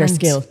particular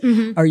skill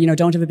or,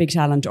 don't have a big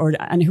talent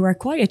and who are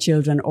quiet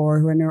children or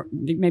who are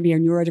maybe are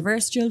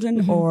neurodiverse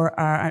children or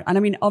are, and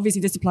I mean,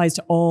 obviously this applies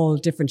to all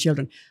different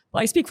children,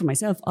 but I speak for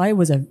myself. I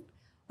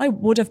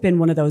would have been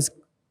one of those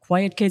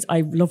quiet kids.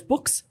 I love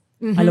books.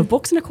 I love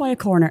books in a quiet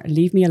corner.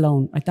 Leave me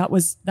alone. Like that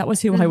was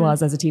who I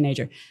was as a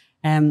teenager.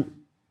 And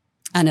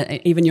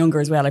even younger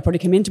as well. I probably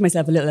came into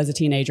myself a little as a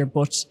teenager,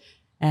 but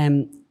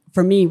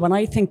for me, when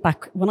I think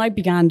back, when I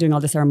began doing all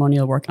the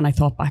ceremonial work and I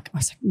thought back, I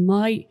was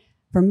like,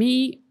 for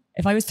me,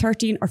 if I was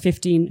 13 or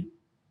 15,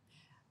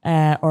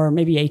 or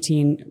maybe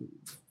 18,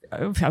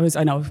 I was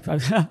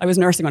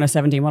nursing when I was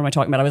 17. What am I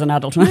talking about? I was an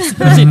adult when I was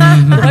 13.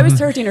 But if I was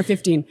 13 or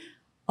 15,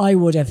 I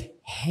would have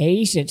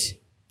hated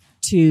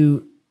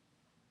to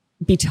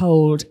be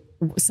told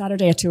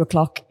Saturday at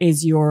 2:00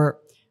 is your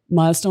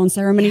milestone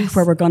ceremony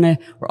where we're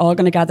all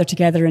gonna gather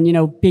together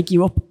and, big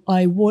you up.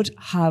 I would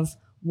have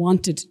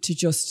wanted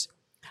to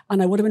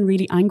and I would have been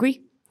really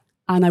angry,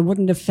 and I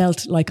wouldn't have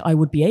felt like I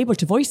would be able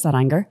to voice that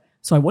anger.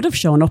 So I would have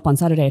shown up on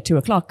Saturday at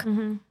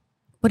 2:00,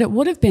 but it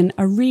would have been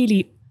a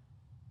really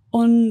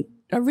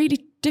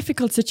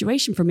difficult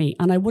situation for me,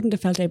 and I wouldn't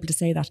have felt able to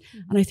say that.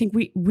 And I think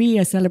we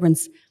as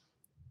celebrants,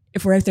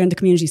 if we're out there in the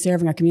community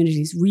serving our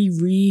communities, we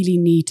really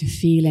need to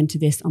feel into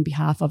this on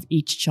behalf of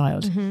each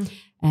child.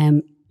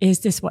 Is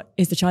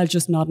the child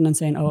just nodding and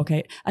saying, "Oh,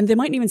 okay"? And they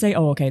mightn't even say,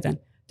 "Oh, okay," then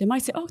they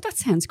might say, "Oh, that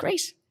sounds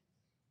great."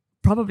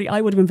 Probably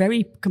I would have been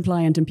very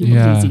compliant and people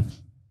pleasing.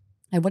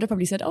 I would have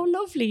probably said, "Oh,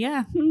 lovely,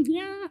 yeah,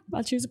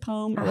 I'll choose a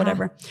poem or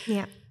whatever."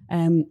 Yeah.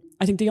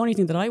 I think the only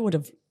thing that I would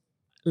have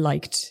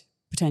liked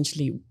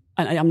potentially,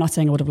 and I'm not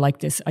saying I would have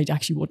liked this, I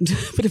actually wouldn't,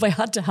 but if I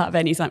had to have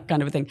any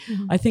kind of a thing,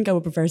 I think I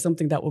would prefer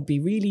something that would be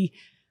really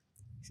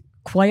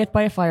quiet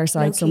by a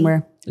fireside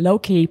somewhere, low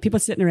key, people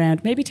sitting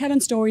around, maybe telling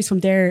stories from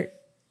their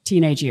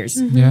teenage years.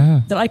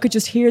 That I could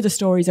just hear the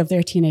stories of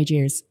their teenage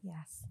years.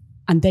 Yes.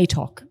 And they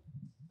talk,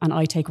 and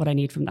I take what I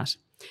need from that.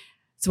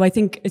 So I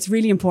think it's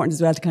really important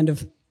as well to kind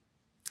of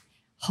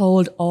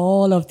hold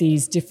all of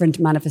these different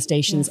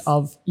manifestations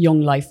of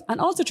young life, and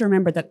also to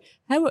remember that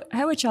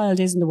how a child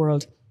is in the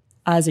world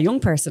as a young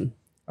person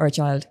or a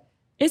child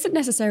isn't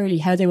necessarily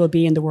how they will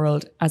be in the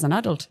world as an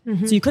adult.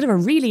 So you could have a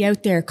really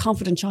out there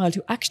confident child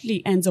who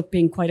actually ends up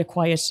being quite a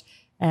quiet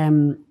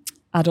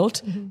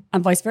adult,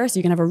 and vice versa.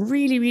 You can have a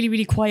really, really,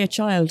 really quiet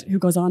child who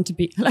goes on to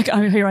be like,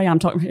 here I am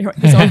talking, he's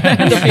on a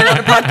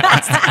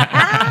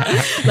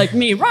podcast, like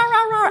me, rah,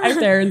 rah, rah, out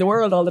there in the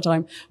world all the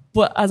time.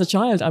 But as a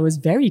child, I was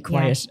very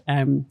quiet.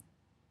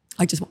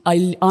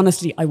 I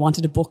honestly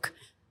wanted a book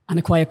and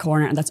a quiet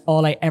corner, and that's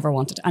all I ever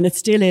wanted. And it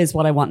still is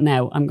what I want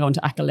now. I'm going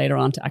to ACCA later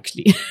on to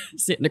actually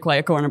sit in a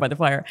quiet corner by the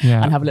fire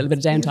and have a little bit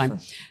of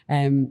downtime.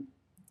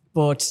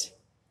 But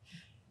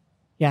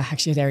yeah,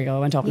 actually, there you go. I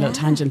went off a little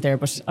tangent there,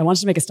 but I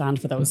wanted to make a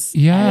stand for those.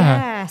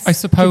 Yeah, I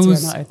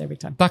suppose not out there big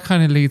time. That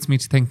kind of leads me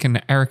to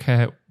thinking,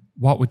 Erica,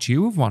 what would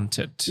you have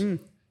wanted?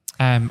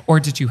 Or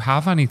did you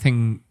have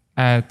anything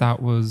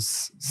that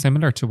was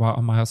similar to what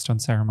a milestone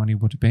ceremony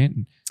would have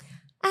been?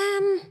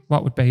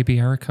 What would baby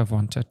Erica have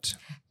wanted?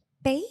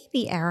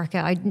 Baby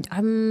Erica,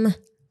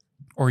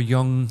 or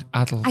young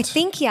adult? I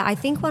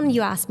think when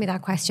you ask me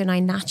that question, I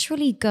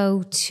naturally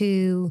go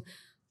to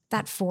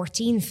that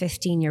 14,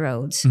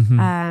 15-year-old.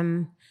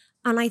 And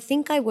I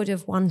think I would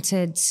have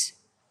wanted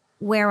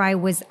where I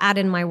was at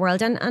in my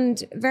world.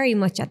 And very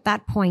much at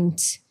that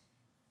point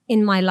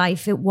in my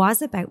life, it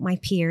was about my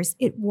peers.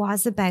 It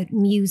was about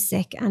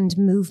music and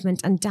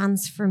movement and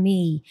dance for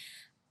me.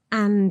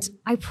 And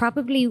I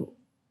probably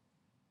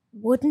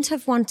wouldn't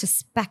have wanted a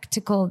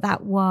spectacle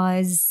that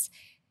was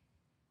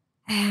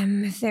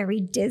very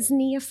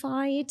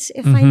Disney-ified,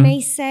 if I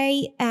may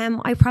say.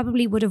 I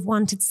probably would have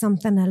wanted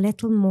something a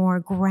little more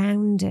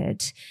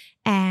grounded.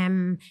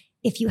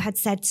 If you had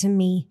said to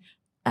me,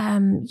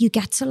 you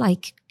get to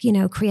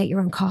create your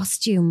own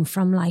costume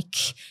from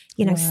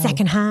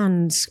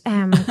secondhand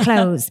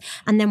clothes,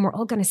 and then we're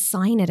all going to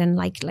sign it and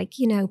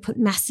put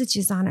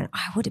messages on it.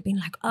 I would have been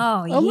like,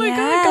 oh my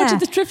God, go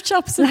to the thrift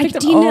shops and pick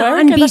them.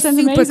 Erica, and be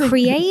super amazing.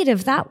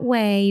 creative that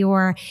way.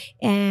 Or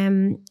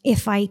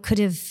if I could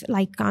have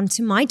gone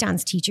to my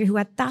dance teacher, who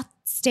at that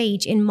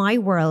stage in my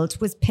world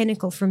was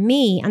pinnacle for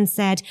me, and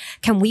said,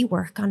 can we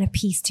work on a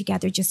piece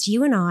together, just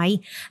you and I,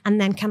 and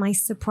then can I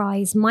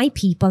surprise my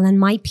people and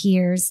my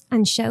peers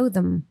and show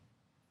them,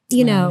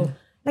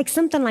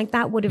 something like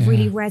that would have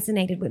really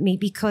resonated with me,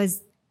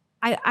 because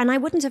I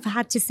wouldn't have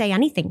had to say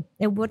anything.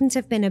 It wouldn't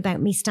have been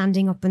about me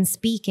standing up and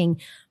speaking.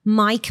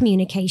 My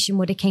communication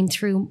would have came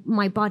through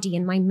my body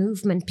and my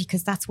movement,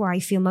 because that's where I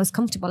feel most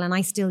comfortable, and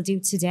I still do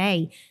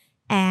today.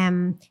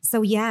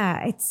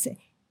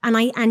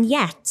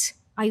 Yet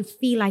I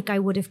feel like I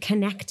would have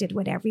connected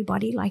with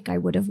everybody like I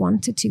would have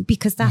wanted to,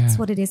 because that's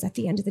what it is at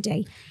the end of the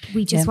day.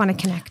 We just want to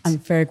connect.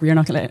 And Ferg, we're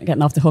not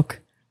getting off the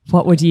hook.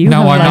 What would you?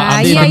 No, I'm not.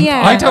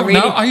 I don't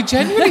know. I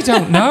genuinely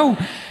don't know.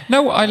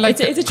 No, I like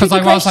it because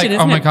I was like,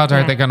 oh my God,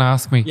 are they going to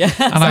ask me? Yeah,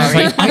 and I was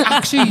like,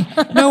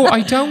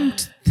 I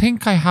don't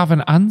think I have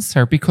an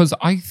answer, because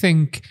I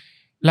think,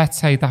 let's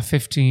say that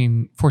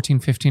 14,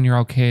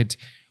 15-year-old kid,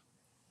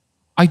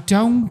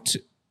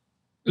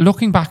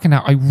 looking back on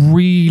it, I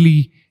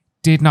really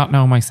did not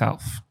know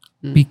myself,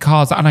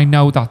 because, and I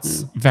know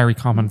that's very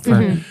common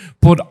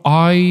but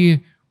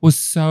I was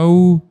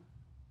so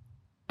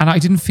And I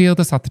didn't feel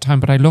this at the time,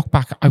 but I look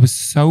back, I was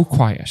so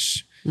quiet.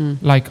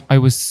 Like I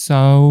was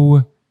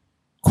so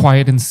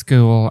quiet in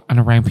school and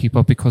around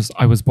people because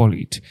I was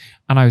bullied.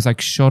 And I was like,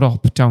 shut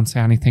up, don't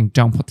say anything,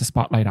 don't put the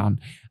spotlight on.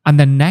 And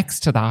then next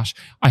to that,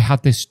 I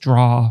had this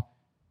draw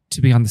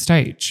to be on the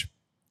stage.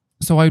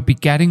 So I would be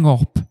getting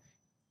up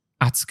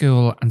at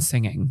school and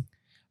singing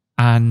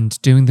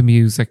and doing the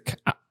music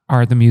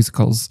or the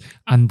musicals.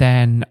 And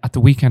then at the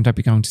weekend, I'd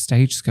be going to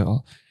stage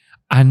school.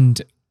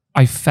 And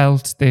I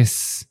felt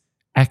this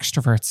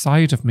extrovert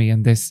side of me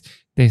and this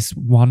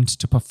want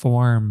to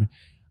perform.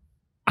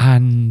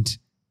 And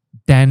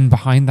then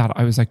behind that,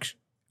 I was like,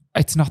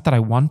 it's not that I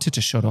wanted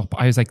to shut up.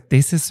 I was like,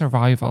 this is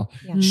survival.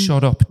 Yeah.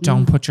 Shut up.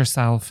 Don't put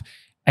yourself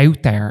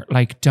out there.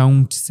 Like,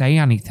 don't say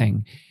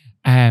anything.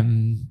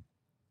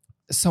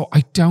 So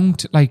I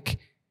don't like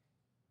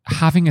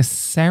having a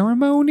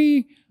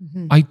ceremony.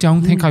 I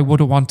don't think I would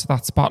have wanted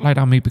that spotlight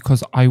on me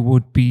because I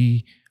would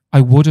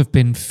have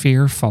been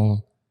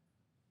fearful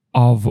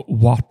of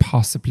what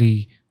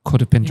possibly could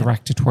have been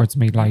directed towards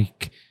me.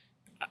 Like,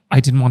 I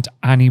didn't want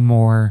any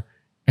more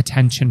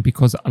attention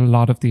because a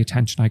lot of the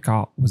attention I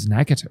got was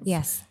negative.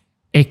 Yes.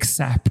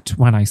 Except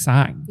when I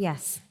sang.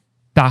 Yes.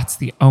 That's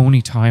the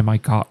only time I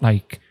got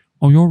like,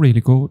 oh, you're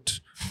really good.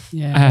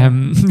 Yeah.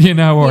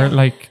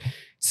 Like,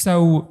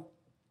 so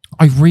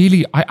I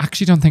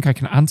actually don't think I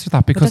can answer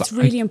that because that's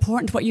really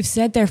important. What you've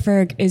said there,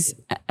 Ferg, is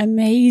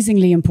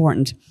amazingly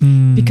important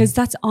because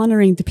that's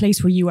honouring the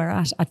place where you are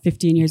at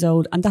 15 years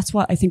old. And that's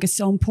what I think is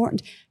so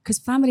important because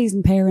families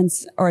and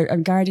parents or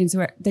guardians,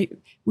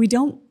 we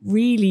don't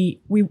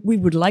really, we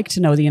would like to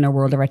know the inner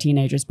world of our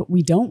teenagers, but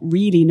we don't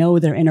really know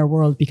their inner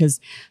world because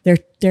they're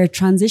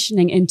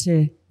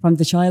transitioning from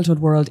the childhood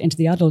world into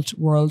the adult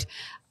world.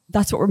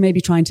 That's what we're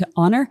maybe trying to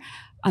honour.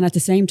 And at the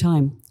same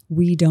time,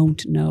 we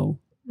don't know.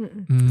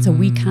 So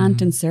we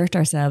can't insert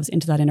ourselves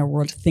into that inner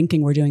world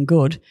thinking we're doing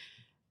good,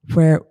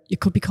 where it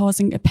could be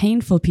causing a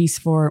painful piece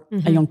for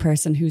a young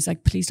person who's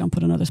like, please don't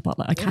put another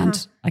spotlight. I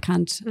can't,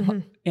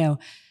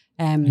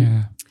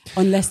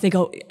 unless they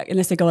go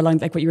along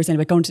like what you were saying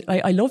about going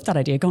to, I love that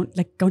idea, going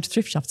to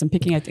thrift shops and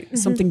picking out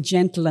something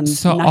gentle and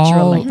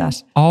natural like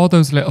that. All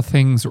those little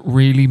things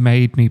really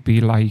made me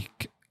be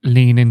like,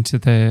 lean into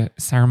the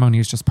ceremony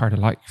is just part of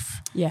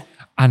life. Yeah.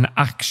 And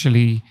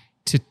actually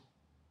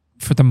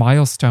for the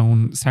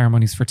milestone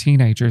ceremonies for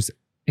teenagers,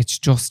 it's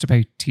just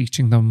about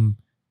teaching them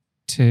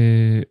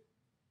to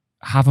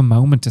have a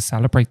moment to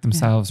celebrate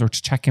themselves or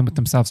to check in with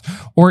themselves.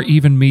 Or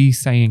even me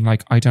saying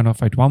like, I don't know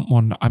if I'd want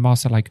one. I'm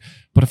also like,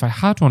 but if I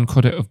had one,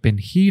 could it have been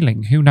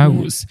healing? Who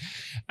knows?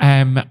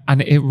 And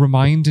it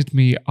reminded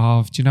me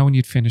of, do you know when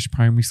you'd finish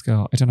primary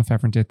school? I don't know if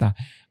everyone did that.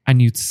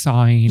 And you'd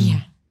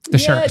sign the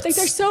shirts. Like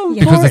they're so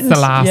important. Because it's the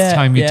last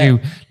time you do.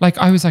 Like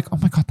I was like, oh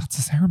my God, that's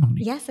a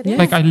ceremony. Yes, it is.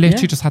 Like I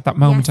literally just had that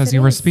moment as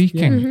you were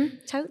speaking.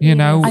 Totally. You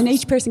know? And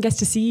each person gets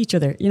to see each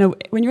other. You know,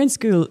 when you're in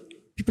school,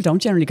 people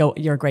don't generally go,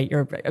 you're great,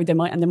 they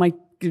might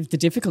give the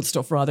difficult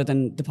stuff rather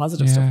than the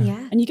positive stuff.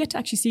 Yeah. And you get to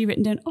actually see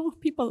written down, oh,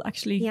 people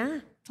actually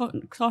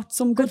thought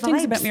some good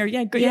things vibes. about me. Or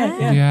you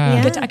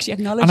get to actually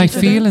acknowledge and I each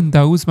other. feel in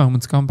those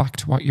moments, going back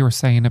to what you were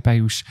saying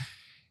about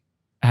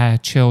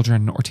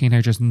children or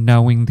teenagers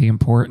knowing the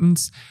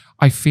importance,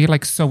 I feel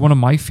like, so one of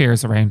my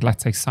fears around,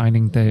 let's say,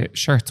 signing the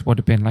shirts would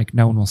have been like,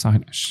 no one will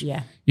sign it.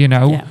 Yeah. You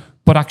know? Yeah.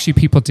 But actually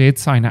people did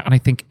sign it. And I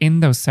think in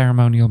those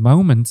ceremonial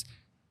moments,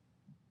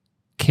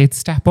 kids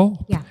step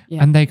up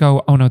and they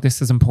go, oh no, this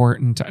is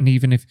important. And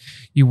even if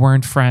you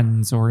weren't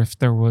friends or if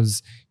there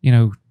was, you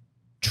know,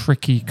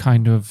 tricky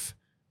kind of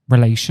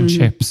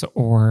relationships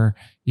or,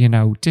 you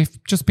know,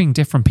 just being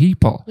different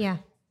people. Yeah.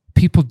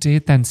 People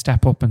did then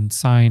step up and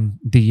sign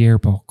the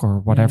yearbook or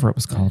whatever it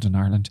was called in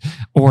Ireland,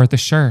 or the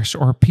shirt,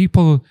 or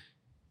people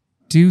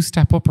do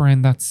step up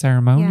around that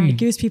ceremony. Yeah, it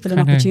gives people an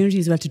opportunity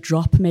as well to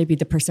drop maybe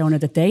the persona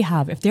that they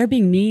have. If they're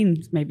being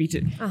mean, maybe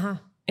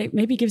it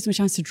maybe gives them a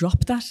chance to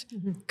drop that.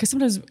 Because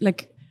sometimes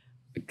like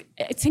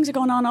things are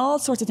going on, all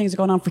sorts of things are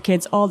going on for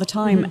kids all the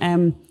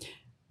time.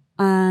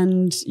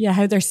 And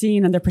how they're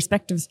seen and their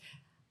perspectives.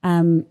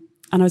 And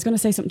I was going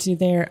to say something to you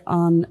there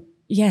on,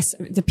 yes,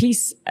 the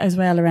piece as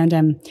well around,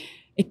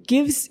 it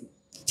gives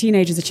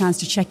teenagers a chance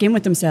to check in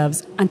with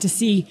themselves and to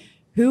see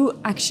who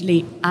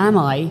actually am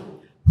I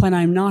when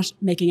I'm not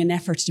making an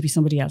effort to be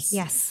somebody else.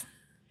 Yes.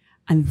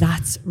 And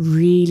that's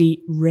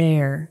really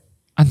rare.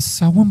 And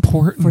so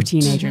important. For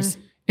teenagers.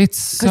 It's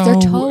so because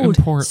they're told,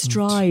 important.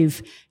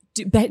 Strive,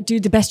 do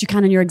the best you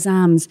can in your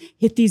exams,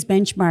 hit these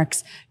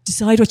benchmarks,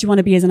 decide what you want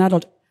to be as an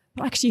adult.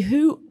 But actually,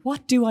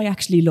 what do I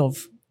actually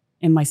love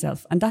in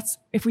myself? And that's,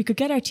 if we could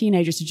get our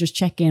teenagers to just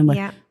check in with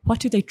what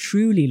do they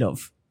truly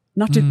love,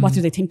 not what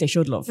do they think they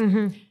should love.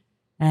 That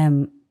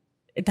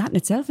in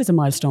itself is a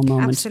milestone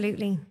moment.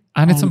 Absolutely.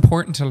 And it's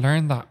important to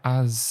learn that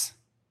as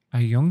a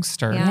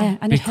youngster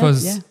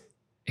because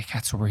it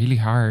gets really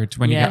hard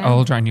when you get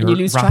older and you're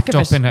wrapped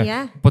up in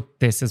it. But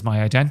this is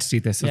my identity.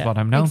 This is what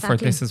I'm known for.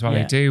 This is what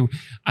I do.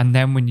 And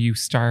then when you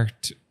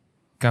start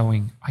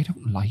going, I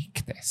don't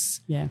like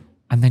this. Yeah.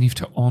 And then you have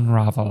to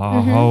unravel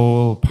a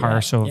whole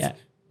part of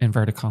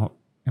inverted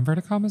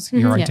inverted commas,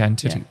 your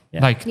identity.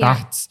 Like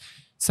that's,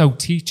 so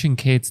teaching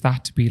kids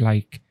that to be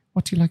like,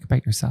 what do you like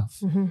about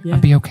yourself?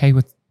 And be okay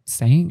with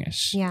saying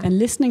it. And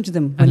listening to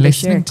them when they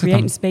share,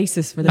 creating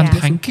spaces for them. And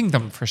thanking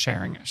them for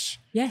sharing it.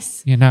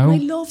 Yes. You know?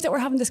 And I love that we're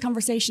having this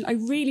conversation. I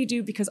really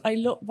do, because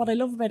what I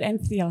love about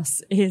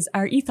Entheos is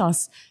our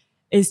ethos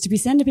is to be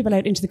sending people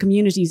out into the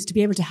communities to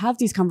be able to have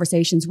these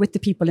conversations with the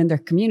people in their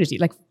community,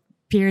 like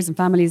peers and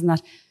families and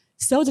that,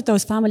 so that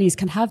those families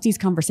can have these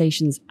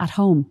conversations at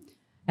home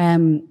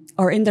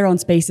or in their own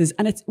spaces.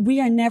 And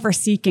we are never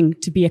seeking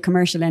to be a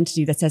commercial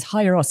entity that says,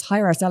 hire us,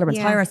 hire our celebrants,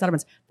 hire our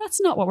celebrants.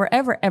 That's not what we're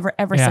ever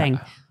saying.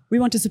 We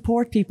want to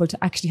support people to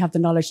actually have the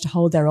knowledge to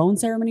hold their own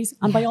ceremonies.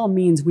 And by all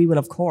means, we will,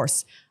 of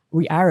course,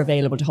 we are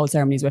available to hold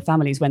ceremonies with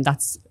families when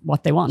that's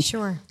what they want.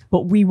 Sure.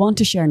 But we want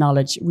to share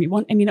knowledge.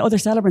 Other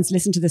celebrants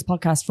listen to this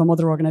podcast from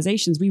other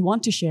organizations. We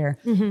want to share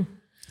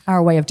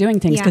our way of doing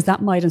things, because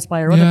that might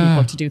inspire other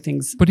people to do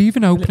things. But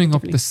even opening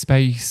up the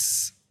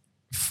space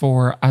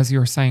for, as you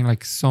were saying,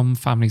 like some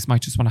families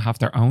might just want to have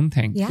their own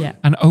thing.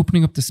 And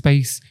opening up the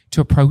space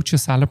to approach a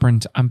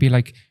celebrant and be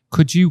like,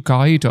 could you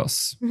guide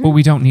us? But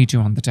we don't need you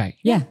on the day.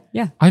 Yeah.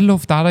 I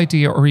love that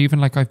idea. Or even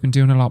like I've been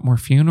doing a lot more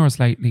funerals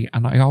lately,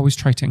 and I always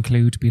try to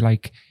include, be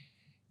like,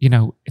 you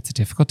know, it's a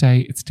difficult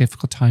day. It's a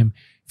difficult time.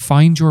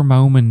 Find your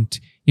moment.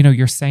 You know,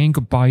 you're saying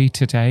goodbye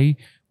today,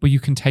 but you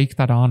can take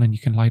that on and you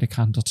can light a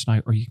candle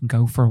tonight, or you can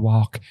go for a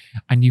walk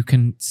and you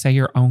can say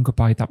your own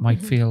goodbye that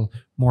might feel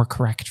more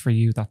correct for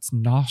you. That's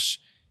not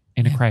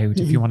in a crowd.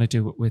 If you want to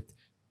do it with,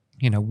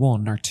 you know,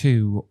 1 or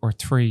 2 or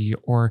 3,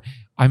 or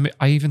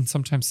I even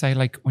sometimes say,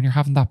 like, when you're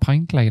having that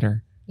pint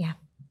later,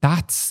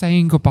 that's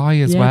saying goodbye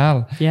as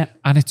well.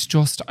 And it's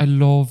just, I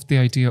love the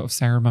idea of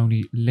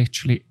ceremony,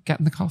 literally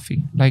getting the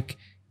coffee. Like,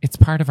 it's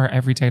part of our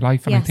everyday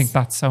life. And I think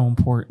that's so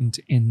important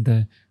in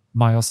the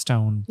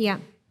milestone.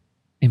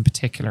 In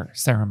particular,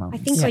 ceremonies.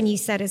 I think when you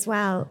said as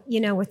well,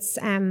 you know, it's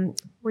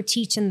we're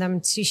teaching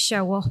them to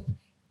show up.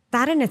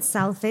 That in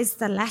itself is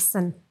the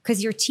lesson,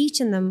 because you're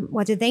teaching them,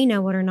 whether they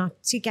know it or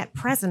not, to get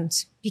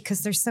present,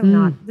 because they're so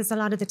not. There's a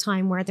lot of the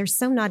time where they're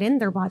so not in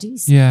their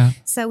bodies.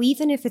 So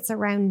even if it's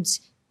around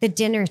the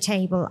dinner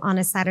table on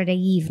a Saturday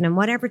evening,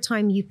 whatever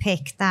time you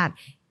pick that,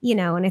 you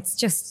know, and it's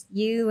just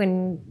you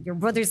and your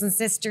brothers and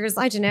sisters,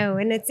 I don't know,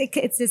 and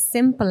it's as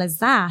simple as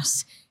that.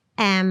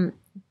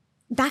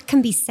 That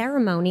can be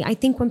ceremony. I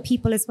think when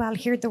people as well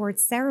hear the word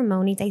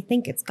ceremony, they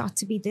think it's got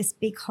to be this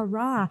big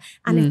hurrah,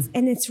 and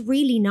it's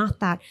really not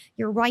that.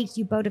 You're right.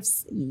 You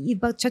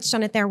both touched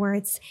on it there, where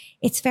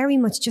it's very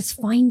much just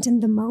finding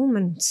the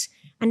moment.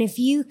 And if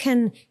you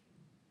can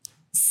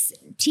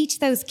teach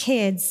those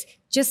kids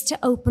just to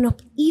open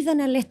up even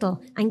a little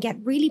and get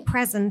really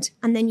present,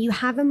 and then you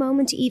have a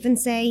moment to even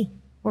say,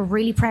 "We're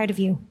really proud of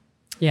you."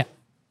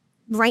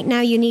 Right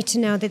now, you need to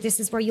know that this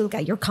is where you'll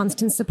get your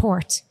constant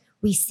support.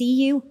 We see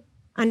you.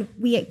 And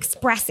we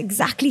express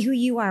exactly who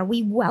you are.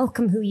 We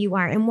welcome who you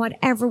are in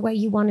whatever way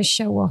you want to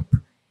show up.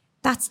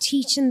 That's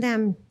teaching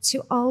them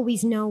to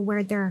always know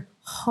where their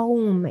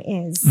home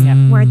is,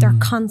 where their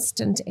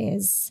constant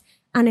is.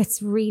 And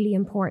it's really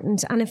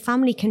important. And if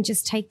family can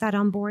just take that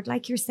on board,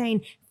 like you're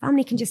saying,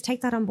 family can just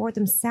take that on board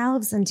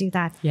themselves and do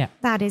that.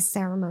 That is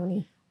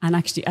ceremony. And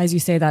actually, as you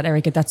say that,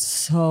 Erica, that's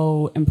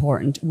so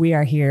important. We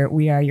are here,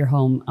 we are your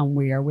home, and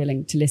we are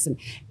willing to listen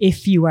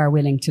if you are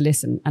willing to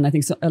listen. And I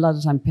think a lot of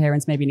the time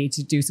parents maybe need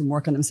to do some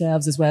work on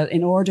themselves as well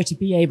in order to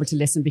be able to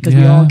listen, because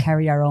we all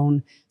carry our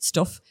own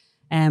stuff.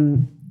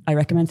 I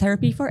recommend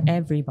therapy for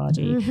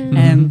everybody.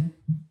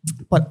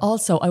 But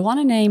also, I want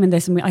to name in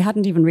this, and I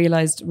hadn't even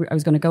realized I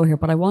was going to go here,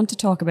 but I want to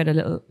talk about a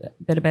little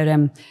bit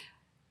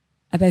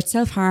about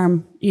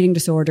self-harm, eating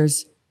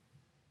disorders,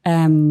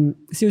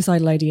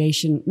 suicidal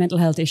ideation, mental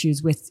health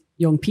issues with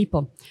young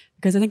people,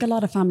 because I think a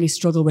lot of families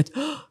struggle with,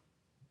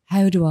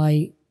 how do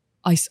I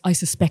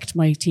suspect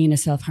my teen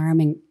is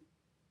self-harming.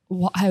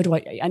 How do I,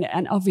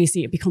 and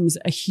obviously it becomes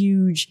a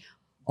huge,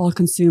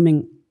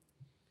 all-consuming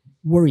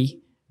worry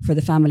for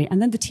the family.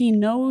 And then the teen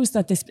knows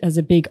that this is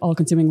a big,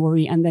 all-consuming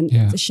worry, and then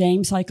the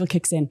shame cycle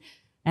kicks in.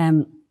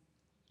 And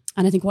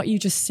I think what you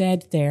just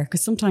said there,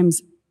 because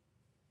sometimes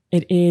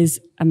it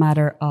is a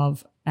matter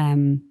of,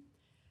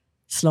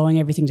 slowing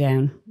everything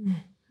down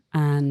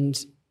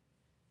and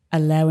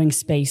allowing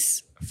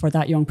space for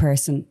that young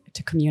person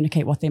to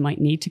communicate what they might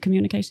need to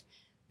communicate,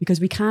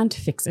 because we can't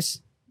fix it.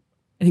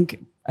 I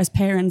think as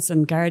parents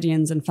and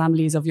guardians and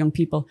families of young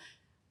people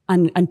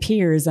and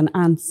peers and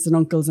aunts and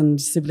uncles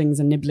and siblings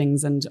and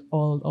nibblings and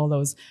all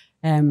those,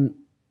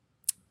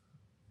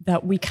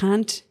 that we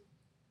can't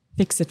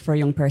fix it for a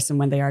young person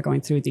when they are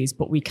going through these,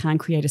 but we can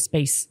create a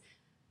space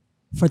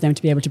for them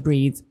to be able to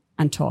breathe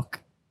and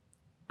talk.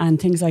 And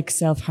things like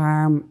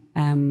self-harm,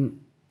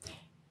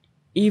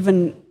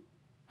 even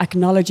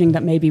acknowledging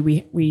that maybe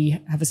we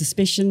have a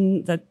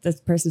suspicion that this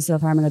person is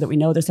self-harming, or that we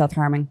know they're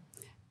self-harming,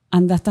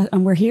 and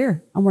and we're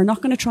here, and we're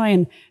not going to try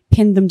and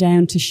pin them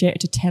down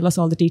to tell us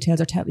all the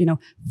details, or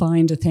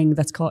find a thing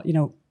that's caught,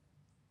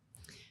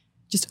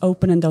 just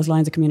opening those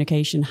lines of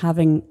communication,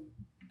 having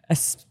a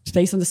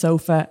space on the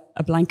sofa,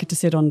 a blanket to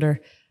sit under,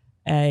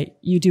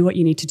 You do what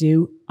you need to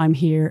do. I'm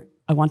here.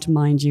 I want to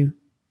mind you.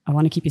 I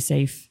want to keep you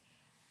safe.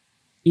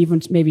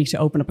 Even maybe to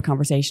open up a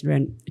conversation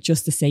around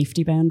just the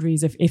safety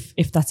boundaries,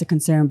 if that's a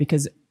concern,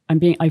 because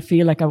I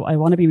feel like I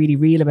want to be really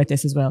real about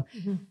this as well.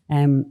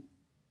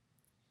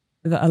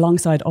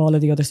 Alongside all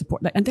of the other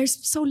support. And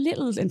there's so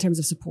little in terms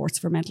of supports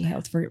for mental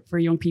health for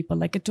young people.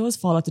 Like, it does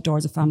fall at the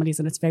doors of families,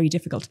 and it's very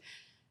difficult.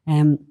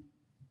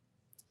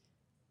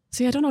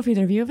 So I don't know if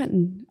either of you have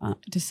anything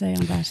to say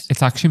on that.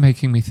 It's actually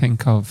making me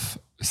think of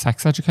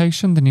Sex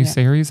Education, the new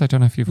series. I don't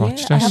know if you've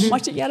watched it. I haven't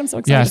watched it yet. I'm so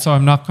excited. Yeah, so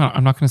I'm not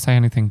going to say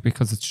anything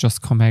because it's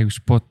just come out.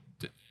 But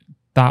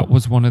that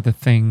was one of the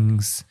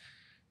things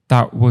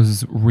that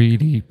was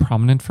really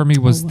prominent for me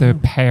was the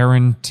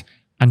parent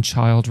and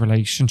child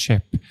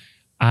relationship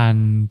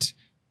and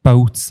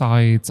both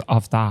sides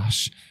of that.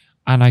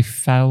 And I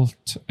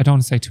felt, I don't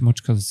want to say too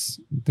much because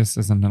this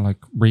isn't a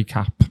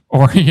recap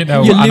or, you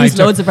lose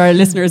loads of our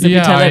listeners if you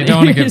tell it. I don't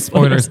want to give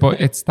spoilers,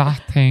 but it's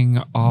that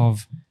thing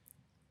of,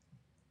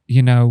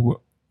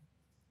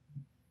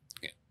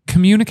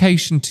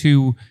 communication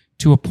to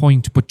a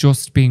point, but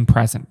just being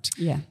present.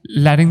 Yeah.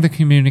 Letting the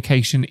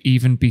communication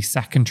even be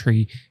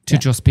secondary to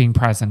just being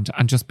present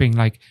and just being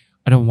like,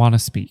 I don't want to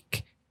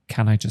speak.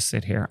 Can I just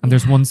sit here? And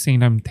there's one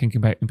scene I'm thinking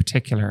about in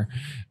particular,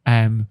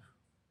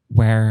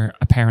 where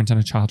a parent and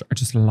a child are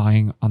just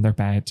lying on their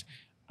bed,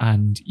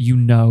 and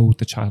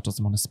the child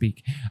doesn't want to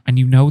speak, and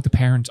the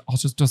parent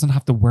also just doesn't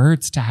have the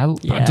words to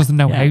help and doesn't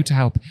know how to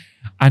help,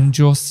 and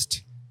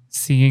just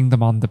seeing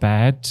them on the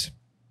bed,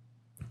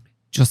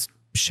 just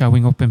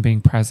showing up and being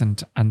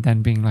present, and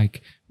then being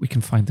like, we can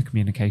find the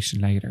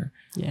communication later.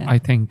 I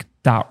think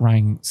that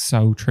rang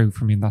so true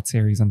for me in that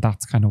series, and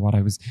that's kind of what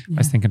I was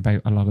thinking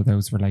about, a lot of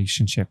those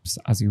relationships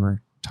as you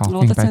were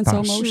talking about that.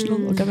 Sounds so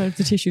emotional. I'll give out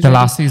the tissues. The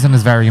last season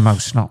is very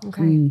emotional.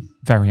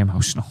 Very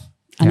emotional.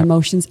 And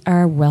emotions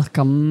are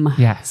welcome.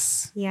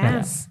 Yes.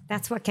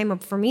 That's what came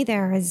up for me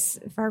there,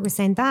 as Ferg was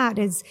saying, that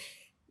is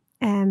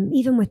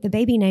even with the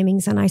baby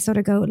namings, and I sort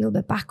of go a little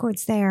bit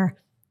backwards there,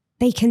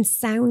 they can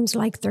sound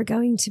like they're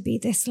going to be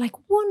this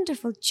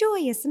wonderful,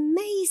 joyous,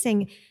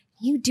 amazing.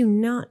 You do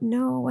not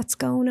know what's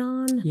going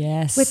on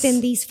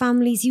within these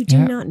families. You do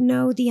not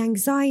know the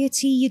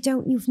anxiety.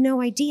 You've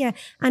no idea.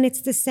 And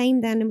it's the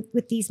same then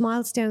with these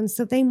milestones.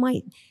 So they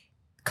might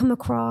come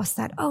across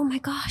that, oh my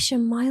gosh, a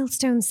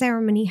milestone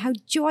ceremony. How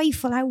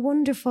joyful, how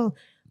wonderful.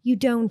 You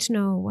don't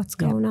know what's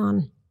going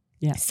on.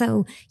 Yeah.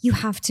 So you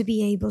have to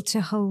be able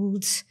to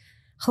hold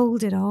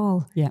it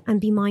all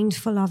and be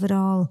mindful of it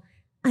all.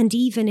 And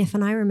even if,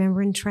 and I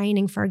remember in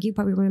training, Ferg, you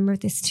probably remember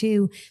this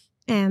too,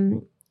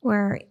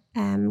 where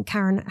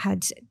Karen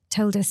had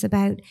told us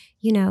about,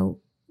 you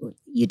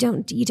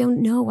don't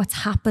know what's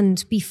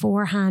happened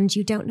beforehand.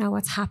 You don't know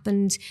what's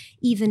happened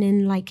even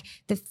in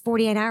the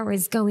 48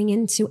 hours going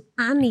into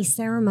any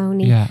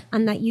ceremony,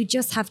 and that you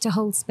just have to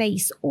hold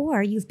space,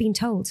 or you've been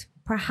told.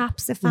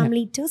 Perhaps a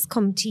family does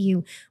come to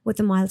you with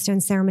a milestone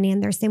ceremony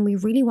and they're saying, we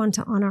really want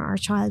to honor our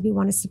child. We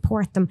want to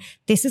support them.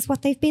 This is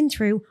what they've been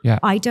through.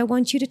 I don't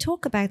want you to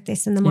talk about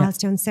this in the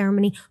milestone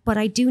ceremony, but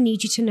I do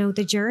need you to know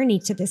the journey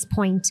to this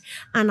point.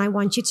 And I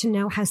want you to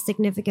know how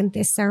significant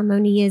this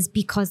ceremony is,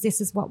 because this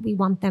is what we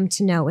want them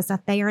to know, is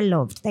that they are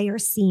loved, they are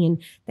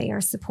seen, they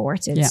are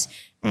supported.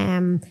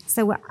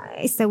 So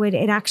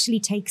it actually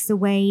takes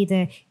away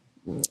the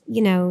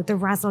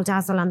razzle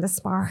dazzle and the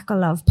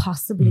sparkle of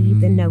possibly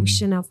the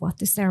notion of what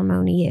the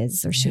ceremony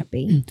is or should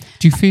be.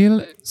 Do you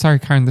feel, sorry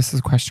Karen, this is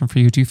a question for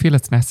you. Do you feel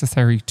it's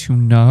necessary to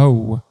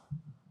know,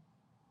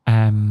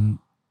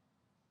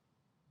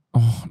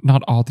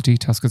 not all the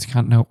details, because you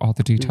can't know all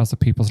the details of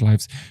people's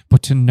lives,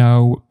 but to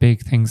know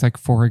big things, like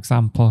for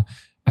example,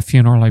 a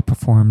funeral I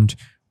performed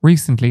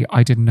recently,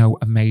 I didn't know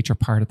a major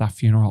part of that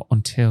funeral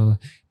until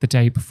the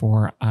day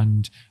before,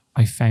 and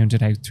I found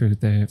it out through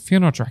the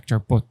funeral director,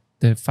 but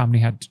the family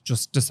had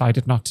just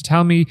decided not to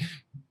tell me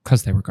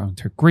because they were going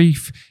through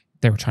grief.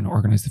 They were trying to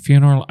organize the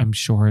funeral. I'm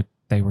sure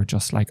they were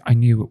just like, I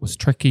knew it was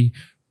tricky.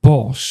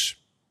 But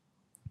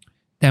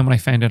then when I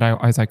found it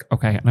out, I was like,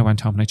 okay. And I went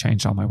home and I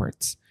changed all my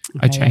words.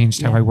 I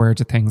changed how I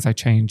worded things. I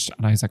changed,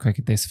 and I was like,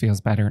 okay, this feels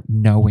better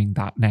knowing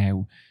that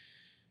now.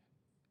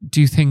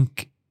 Do you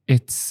think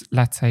it's,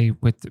 let's say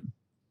with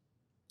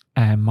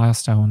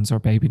milestones or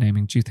baby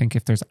naming, do you think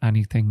if there's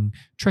anything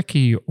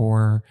tricky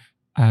or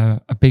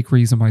a big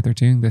reason why they're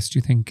doing this, do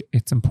you think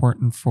it's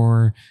important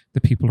for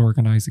the people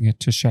organising it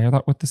to share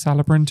that with the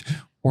celebrant,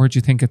 or do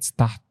you think it's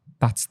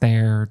that's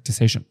their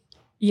decision?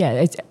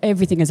 Yeah,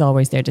 everything is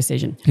always their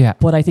decision. Yeah.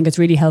 But I think it's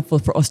really helpful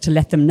for us to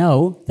let them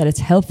know that it's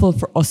helpful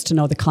for us to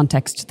know the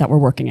context that we're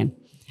working in.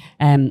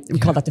 We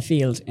call that the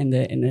field in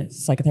the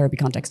psychotherapy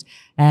context.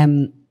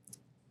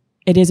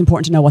 It is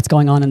important to know what's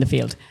going on in the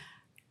field.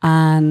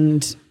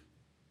 And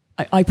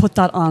I put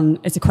that on,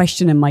 it's a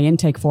question in my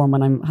intake form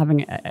when I'm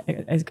having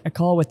a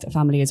call with a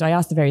family, is I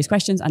ask the various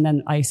questions and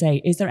then I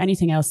say, is there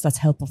anything else that's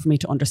helpful for me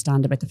to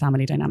understand about the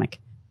family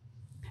dynamic?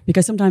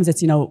 Because sometimes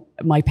it's,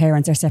 my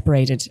parents are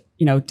separated,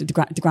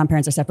 the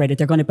grandparents are separated,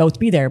 they're going to both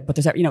be there, but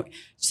there's,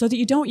 so that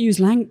you don't use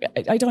language,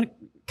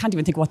 can't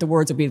even think what the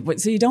words would be.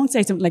 But so you don't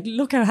say something like,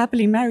 look how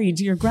happily married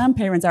your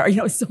grandparents are,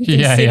 something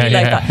silly like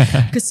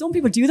that. Because some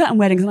people do that in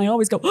weddings, and I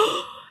always go,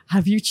 oh,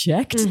 have you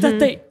checked that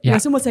they,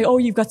 someone will say, oh,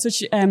 you've got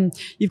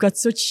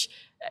such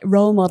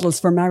role models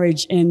for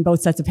marriage in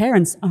both sets of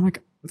parents. I'm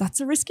like, that's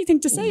a risky thing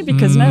to say,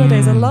 because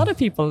nowadays a lot of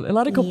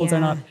couples are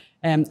not,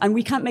 and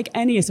we can't make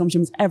any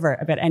assumptions ever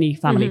about any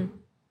family.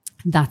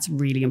 That's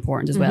really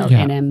important as well.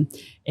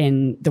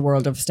 In the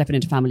world of stepping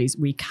into families,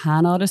 we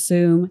cannot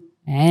assume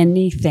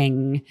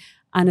anything.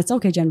 And it's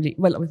okay generally,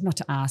 well, not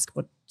to ask,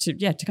 but to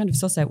kind of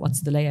suss out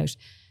what's the layout.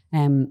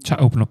 To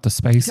open up the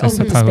space, I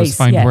suppose,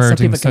 find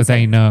wording so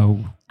they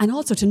know. And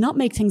also to not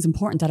make things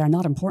important that are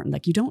not important.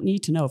 Like, you don't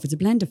need to know. If it's a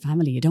blended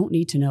family, you don't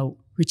need to know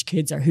which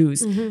kids are whose.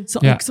 So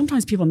like,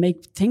 sometimes people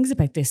make things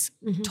about this.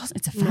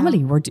 It's a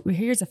family. We're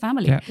here's a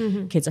family.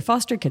 Kids are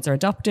fostered, kids are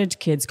adopted,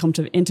 kids come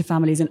into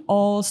families in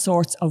all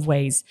sorts of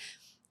ways.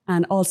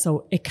 And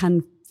also it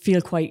can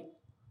feel quite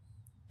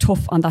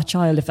tough on that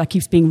child if that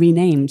keeps being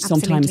renamed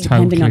sometimes,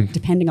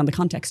 depending on the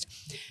context.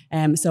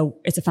 So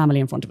it's a family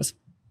in front of us.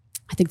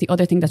 I think the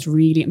other thing that's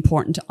really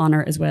important to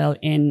honour as well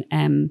in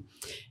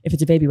if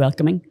it's a baby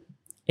welcoming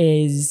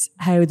is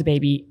how the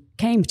baby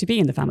came to be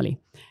in the family.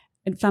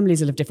 And families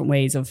will have different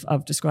ways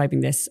of describing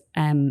this.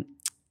 How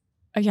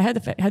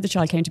the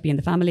child came to be in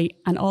the family,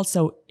 and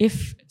also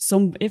if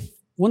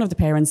one of the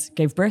parents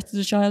gave birth to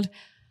the child,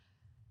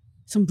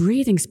 some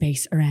breathing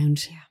space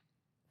around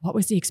what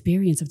was the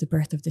experience of the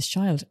birth of this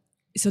child,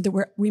 so that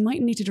we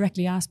might need to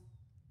directly ask.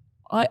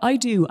 I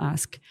do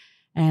ask.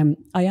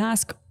 I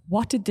ask,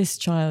 what did this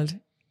child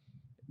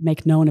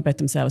make known about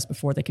themselves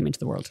before they came into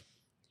the world?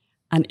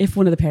 And if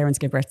one of the parents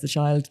gave birth to the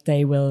child,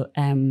 they will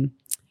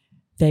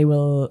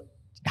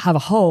have a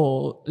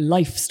whole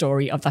life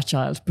story of that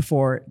child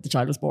before the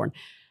child was born,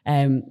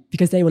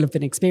 because they will have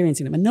been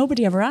experiencing them. And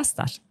nobody ever asked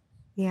that.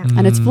 Yeah.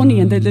 And it's funny,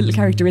 and the little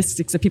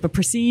characteristics that people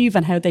perceive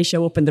and how they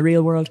show up in the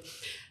real world.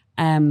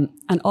 And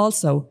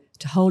also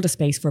to hold a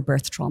space for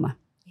birth trauma.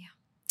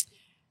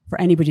 For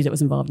anybody that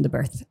was involved in the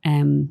birth.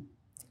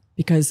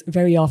 Because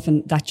very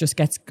often that just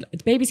gets,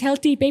 the baby's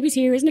healthy, baby's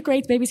here, isn't it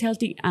great, the baby's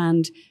healthy,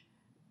 and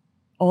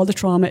all the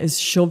trauma is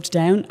shoved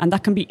down. And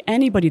that can be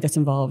anybody that's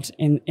involved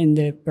in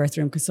the birth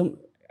room, because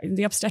in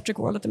the obstetric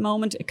world at the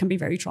moment, it can be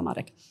very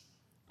traumatic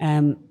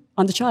on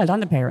the child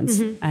and the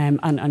parents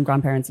and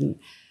grandparents. And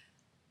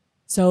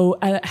so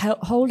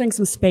holding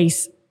some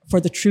space for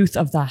the truth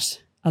of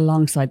that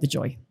alongside the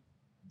joy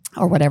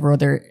or whatever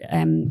other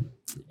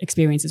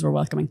experiences we're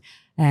welcoming.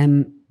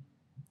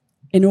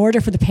 In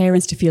order for the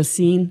parents to feel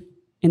seen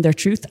in their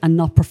truth and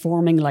not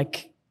performing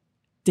like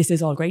this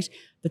is all great,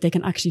 that they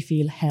can actually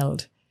feel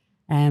held.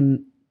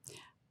 And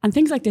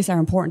things like this are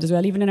important as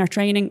well. Even in our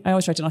training, I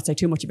always try to not say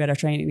too much about our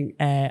training,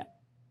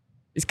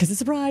 because it's a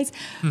surprise.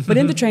 But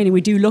in the training,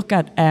 we do look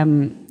at,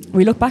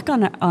 we look back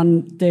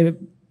on the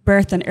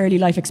birth and early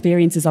life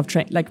experiences of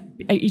like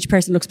each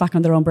person looks back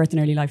on their own birth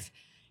and early life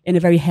in a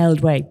very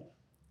held way.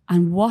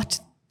 And what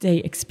they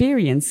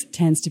experience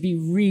tends to be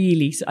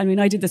really,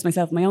 I did this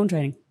myself in my own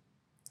training.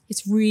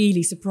 It's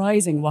really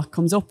surprising what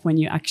comes up when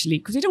you actually,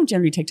 because we don't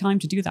generally take time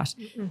to do that.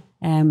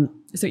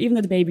 So even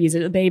though the baby is a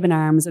little babe in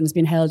arms and has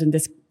been held in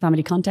this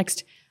family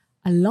context,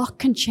 a lot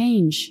can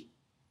change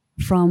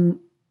from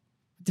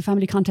the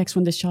family context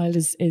when this child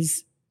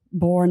is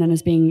born and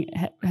is being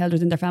held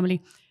within their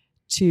family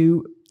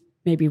to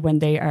maybe when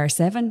they are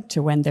 7,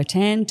 to when they're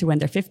 10, to when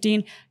they're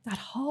 15. That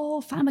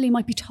whole family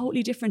might be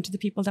totally different to the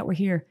people that were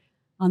here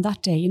on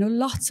that day.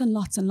 Lots and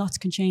lots and lots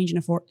can change in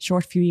a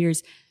short few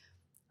years.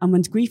 And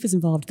when grief is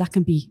involved, that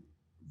can be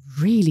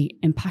really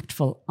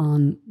impactful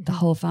on the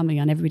whole family,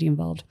 on everybody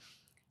involved.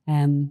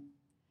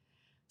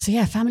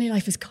 Family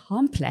life is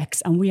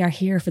complex, and we are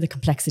here for the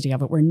complexity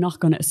of it. We're not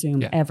going to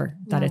assume ever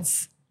that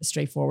it's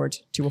straightforward,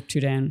 2 up,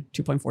 2 down,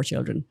 2.4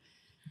 children.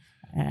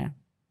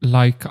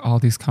 Like all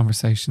these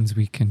conversations,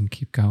 we can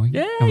keep going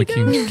and we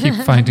can keep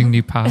finding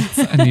new paths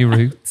and new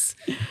routes.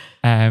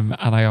 And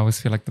I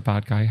always feel like the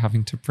bad guy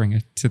having to bring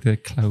it to the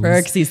close.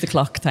 Berg sees the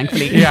clock,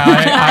 thankfully. Yeah,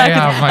 I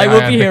have my I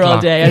would be here all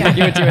day. I think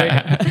you would do.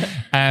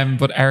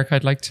 But Erica,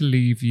 I'd like to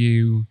leave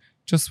you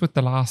just with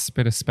the last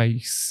bit of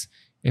space.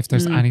 If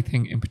there's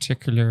anything in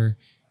particular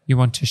you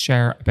want to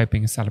share about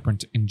being a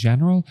celebrant in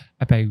general,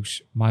 about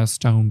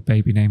Milestone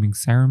baby naming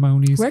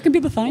ceremonies. Where can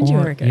people find you,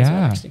 Erica?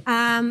 Yeah.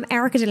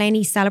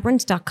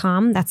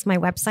 EricaDelaneyCelebrant.com. That's my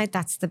website.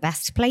 That's the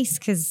best place,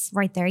 because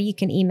right there you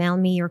can email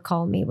me or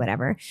call me,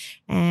 whatever.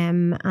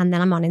 And then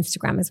I'm on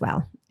Instagram as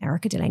well,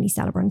 Erica Delaney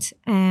Celebrant.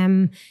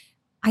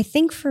 I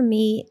think for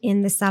me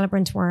in the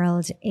celebrant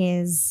world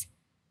is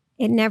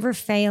it never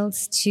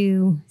fails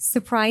to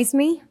surprise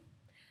me.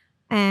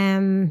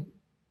 I'm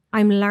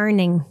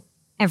learning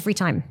every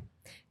time.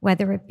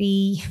 Whether it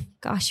be,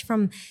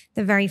 from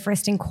the very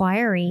first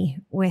inquiry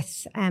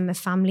with a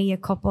family, a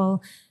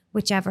couple,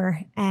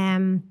 whichever,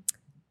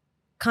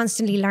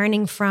 constantly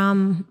learning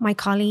from my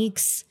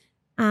colleagues.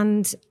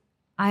 And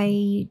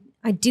I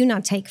do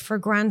not take for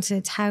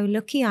granted how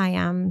lucky I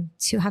am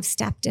to have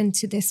stepped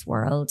into this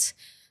world.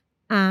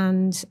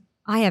 And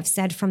I have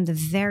said from the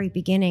very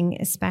beginning,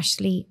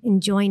 especially in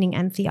joining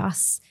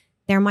Entheos,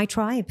 they're my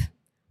tribe.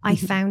 I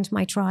found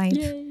my tribe.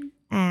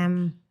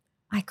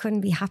 I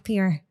couldn't be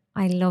happier.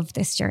 I love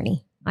this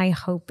journey. I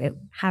hope it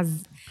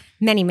has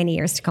many, many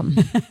years to come.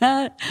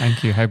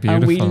 Thank you. How beautiful.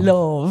 And we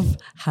love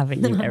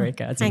having you,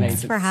 Erica. It's Thanks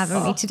amazing. for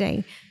having me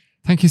today.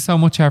 Thank you so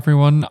much,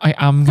 everyone. I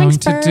am going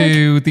to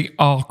do the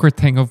awkward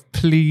thing of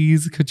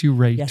please, could you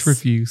rate,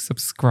 review,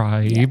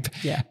 subscribe?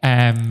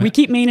 We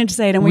keep meaning to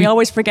say it and we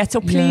always forget.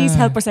 So please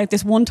help us out.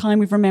 This one time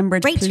we've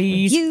remembered. Rate,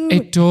 please. review.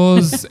 It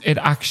does. It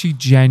actually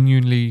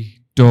genuinely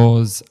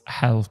does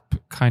help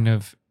kind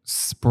of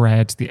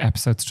spread the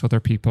episodes to other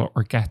people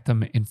or get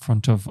them in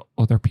front of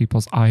other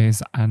people's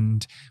eyes.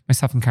 And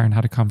myself and Karen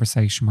had a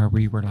conversation where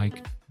we were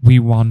like, we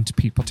want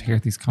people to hear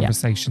these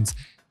conversations.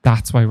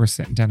 That's why we're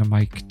sitting down a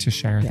mic to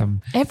share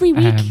them every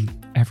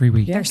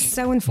week. They're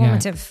so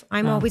informative.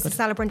 I'm always a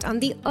celebrant on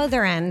the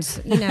other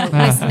end,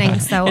 listening.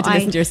 So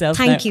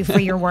thank you for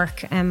your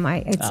work.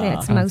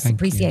 It's most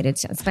appreciated,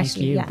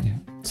 especially.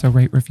 So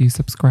rate, review,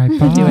 subscribe.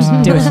 Bye.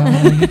 Do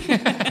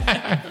it.